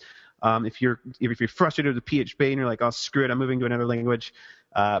Mojolicious, if you're frustrated with PHP and you're like, oh, screw it, I'm moving to another language,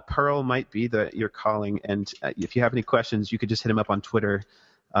 Perl might be your calling. And if you have any questions, you could just hit him up on Twitter.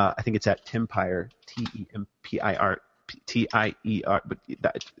 I think it's at Tempire, TEMPIR, TIER. But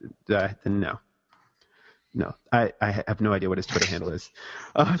no, I have no idea what his Twitter handle is.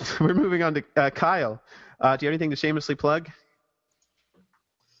 We're moving on to Kyle. Do you have anything to shamelessly plug?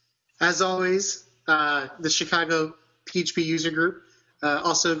 As always, the Chicago PHP user group.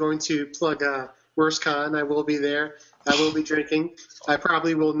 Also going to plug WorstCon. I will be there. I will be drinking. I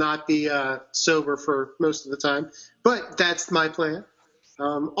probably will not be sober for most of the time, but that's my plan.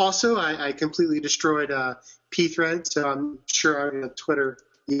 Also, I completely destroyed pthread, so I'm sure I'm going to Twitter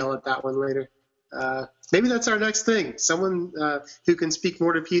yell at that one later. Maybe that's our next thing. Someone who can speak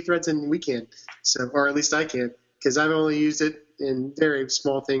more to pthreads than we can, or at least I can, because I've only used it in very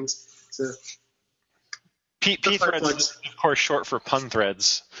small things. So. Pthreads is, of course, short for pun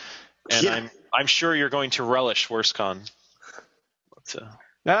threads, and yeah. I'm sure you're going to relish WorstCon.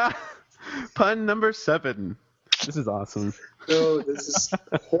 Pun number 7. This is awesome. Oh, this is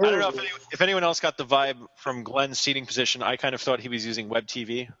horrible. I don't know if anyone else got the vibe from Glenn's seating position. I kind of thought he was using Web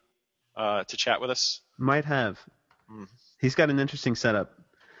TV to chat with us. Might have. He's got an interesting setup.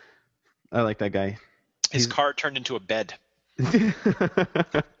 I like that guy. His car turned into a bed.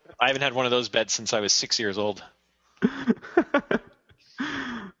 I haven't had one of those beds since I was 6 years old.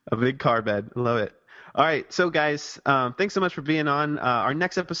 A big car bed. Love it. All right. So, guys, thanks so much for being on. Our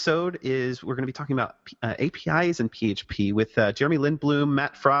next episode is we're going to be talking about APIs and PHP with Jeremy Lindblom,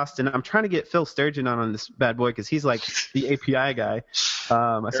 Matt Frost, and I'm trying to get Phil Sturgeon on this bad boy because he's like the API guy.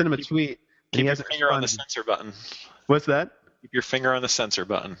 I sent him a tweet. Keep your finger on the censor button. What's that? Keep your finger on the censor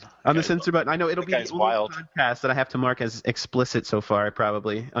button. On the censor button. I know it'll be a wild podcast that I have to mark as explicit so far,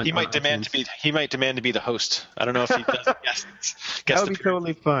 probably. He might demand to be the host. I don't know if he does guest That would be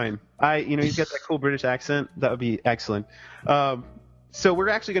totally fine. He's got that cool British accent. That would be excellent. So we're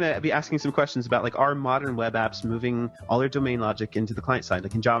actually going to be asking some questions about like are modern web apps moving all their domain logic into the client side,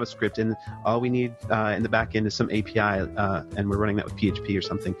 like in JavaScript, and all we need in the back end is some API, and we're running that with PHP or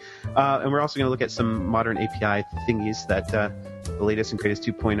something. And we're also going to look at some modern API thingies that the latest and greatest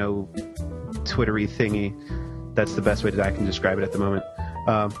 2.0 Twittery thingy. That's the best way that I can describe it at the moment.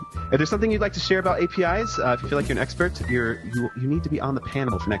 If there's something you'd like to share about APIs, if you feel like you're an expert, you need to be on the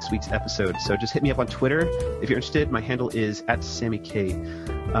panel for next week's episode. So just hit me up on Twitter if you're interested. My handle is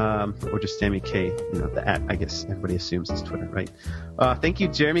 @SammyK, or just Sammy K. The @ I guess everybody assumes it's Twitter, right? Thank you,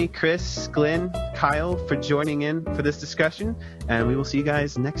 Jeremy, Chris, Glenn, Kyle, for joining in for this discussion, and we will see you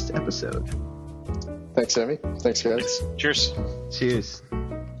guys next episode. Thanks, Sammy. Thanks, guys. Cheers. Cheers.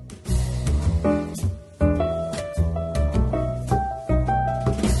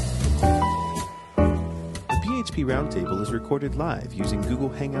 PHP Roundtable is recorded live using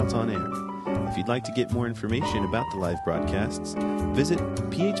Google Hangouts on Air. If you'd like to get more information about the live broadcasts, visit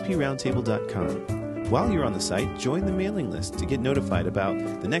phproundtable.com. While you're on the site, join the mailing list to get notified about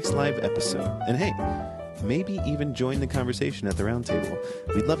the next live episode. And hey, maybe even join the conversation at the roundtable.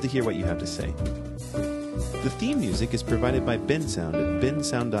 We'd love to hear what you have to say. The theme music is provided by Bensound at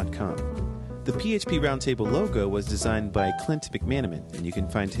bensound.com. The PHP Roundtable logo was designed by Clint McManaman, and you can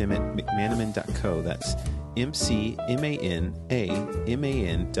find him at mcmanaman.co. That's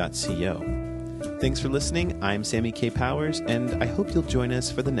mcmanaman.co. Thanks for listening. I'm Sammy K. Powers, and I hope you'll join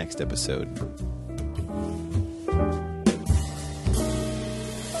us for the next episode.